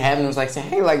started having us like say,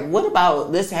 hey, like what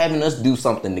about this having us do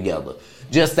something together?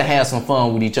 Just to have some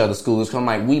fun with each other's schools. Cause I'm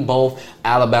like, we both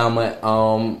Alabama,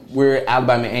 we're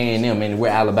Alabama A&M and we're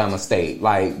Alabama State.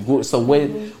 Like, so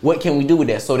what can we do with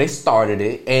that? So they started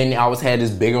it, and I always had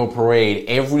this big old parade.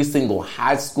 Every single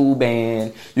high school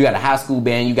band, you got a high school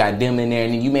band, you got them in there,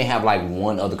 and then you may have like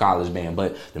one other college band,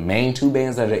 but the main two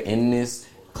bands that are in this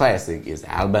Classic is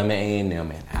Alabama A&M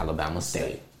and Alabama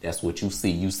State. That's what you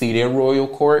see. You see their Royal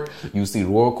Court. You see the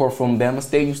Royal Court from Bama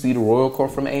State. You see the Royal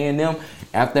Court from A&M.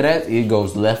 After that, it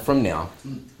goes left from now.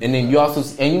 And then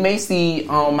you may see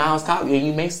Miles College, and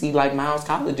you may see like Miles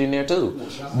College in there too,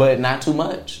 but not too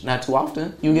much, not too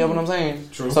often. You get what I'm saying?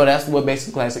 True. So that's what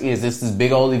Basic Classic is. This is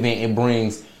big old event. It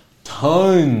brings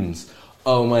tons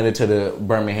of money to the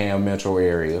Birmingham metro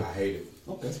area. I hate it.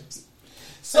 Okay.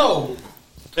 So,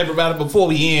 everybody, before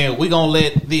we end, we're gonna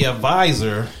let the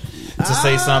advisor to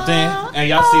say something, and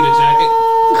y'all see the jacket.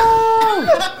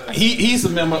 He's a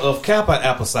member of Kappa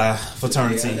Alpha Psi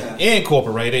Fraternity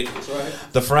Incorporated. That's right.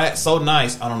 The frat, so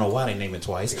nice. I don't know why they named it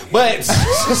twice, but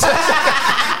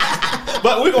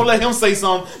but we're gonna let him say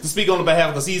something to speak on the behalf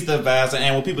because he's the advisor.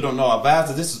 And when people don't know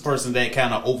advisor, this is the person that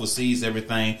kind of oversees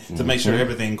everything to make sure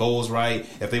everything goes right.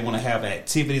 If they want to have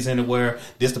activities anywhere,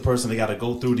 this the person they got to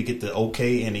go through to get the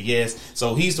okay and the yes.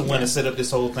 So he's the one that set up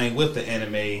this whole thing with the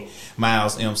anime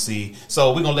Miles MC.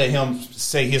 So we're gonna let him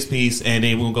say his piece, and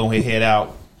then we're gonna head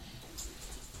out.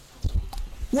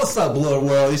 What's up, Blood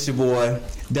World? It's your boy,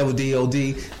 Devil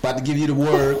DOD. About to give you the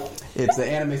word. It's the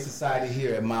Anime Society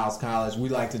here at Miles College. We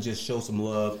like to just show some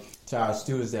love to our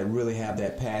students that really have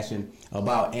that passion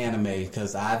about anime,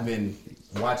 because I've been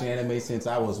watching anime since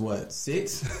I was,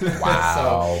 6? Wow.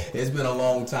 So it's been a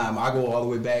long time. I go all the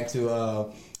way back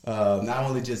to Not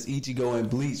only just Ichigo and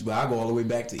Bleach, but I go all the way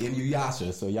back to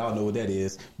Inuyasha. So y'all know what that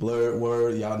is. Blurred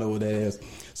Word, y'all know what that is.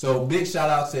 So big shout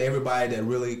out to everybody that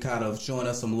really kind of showing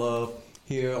us some love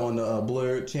here on the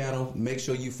Blurred channel. Make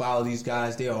sure you follow these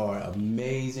guys. They are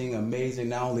amazing,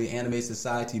 not only Anime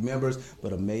Society members,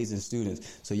 but amazing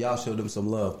students. So y'all show them some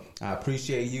love. I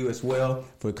appreciate you as well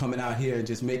for coming out here and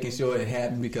just making sure it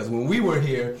happened, because when we were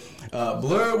here,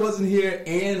 Blurred wasn't here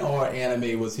and our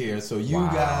anime was here. So you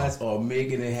guys are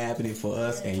making it happening for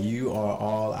us, and you are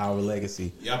all our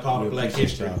legacy. Y'all part of Black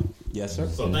History. Y'all. Yes, sir.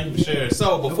 So thank you for sharing.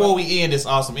 So before we end this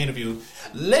awesome interview,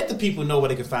 let the people know where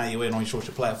they can find you at on your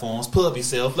social platforms. Pull up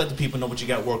yourself. Let the people know what you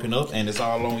got working up, and it's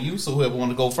all on you. So whoever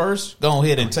want to go first, go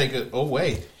ahead and take it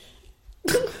away.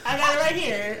 I got it right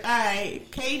here. All right,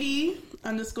 KD_Vibes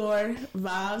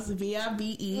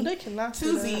VIBE. They cannot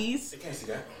 2 Z's. They can't see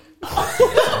that.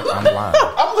 I'm blind.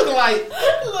 I'm looking like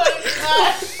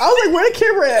I was like, where the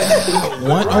camera at?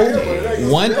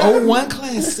 101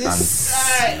 classes.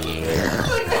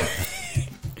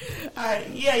 All right,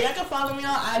 yeah, y'all can follow me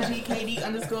on IG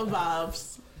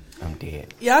KD_Vibes. I'm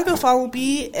dead. Y'all can follow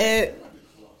me at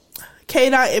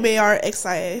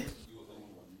K.MARXIA.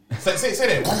 Say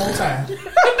that one more time.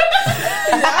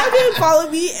 Y'all can follow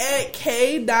me at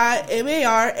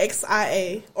K.MARXIA,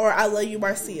 or I Love You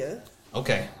Marcia.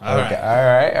 Okay. All right.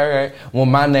 All right. Well,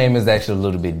 my name is actually a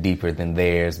little bit deeper than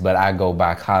theirs, but I go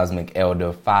by Cosmic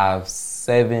Elder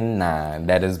 579.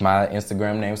 That is my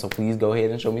Instagram name, so please go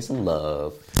ahead and show me some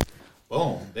love.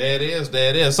 Boom. There it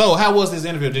is. So how was this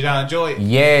interview? Did y'all enjoy it?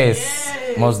 Yes.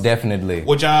 Most definitely.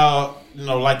 Would y'all,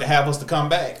 like to have us to come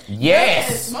back?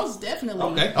 Yes. Most definitely.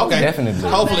 Okay. Definitely.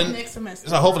 Hopefully next semester.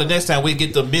 So hopefully next time we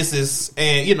get the Mrs.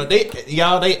 and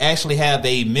they actually have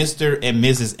a Mr. and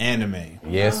Mrs. Anime.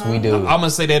 Yes, we do. I'm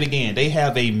gonna say that again. They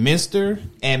have a Mr.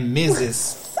 and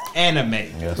Mrs. Anime,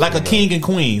 yes, like a king and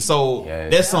queen. So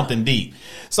that's something deep.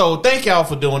 So thank y'all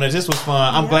for doing this. This was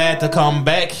fun. I'm glad to come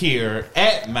back here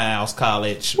at Miles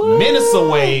College. Woo! Minutes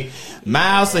away,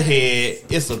 miles ahead.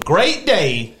 It's a great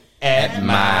day at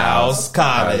Miles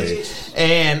College.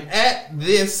 And at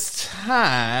this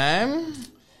time,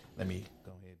 let me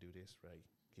go ahead and do this right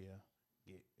here.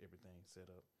 Get everything set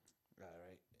up.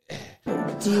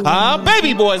 All right.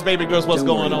 Baby boys, baby girls, what's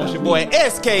going on? It's your boy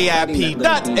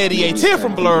SKIP.88 here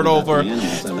from Blurred Over,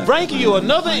 bringing you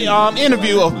another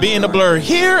interview of Being a Blur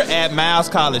here at Miles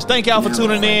College. Thank y'all for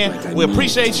tuning in. We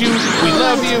appreciate you. We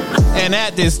love you. And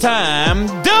at this time,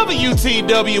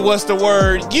 WTW, what's the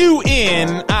word?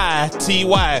 UNITY.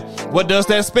 What does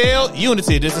that spell?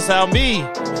 Unity. This is how me,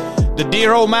 the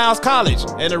dear old Miles College,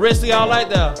 and the rest of y'all right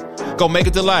there, go make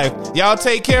it to life. Y'all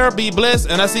take care, be blessed,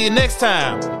 and I'll see you next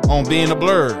time on Being a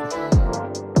Blur.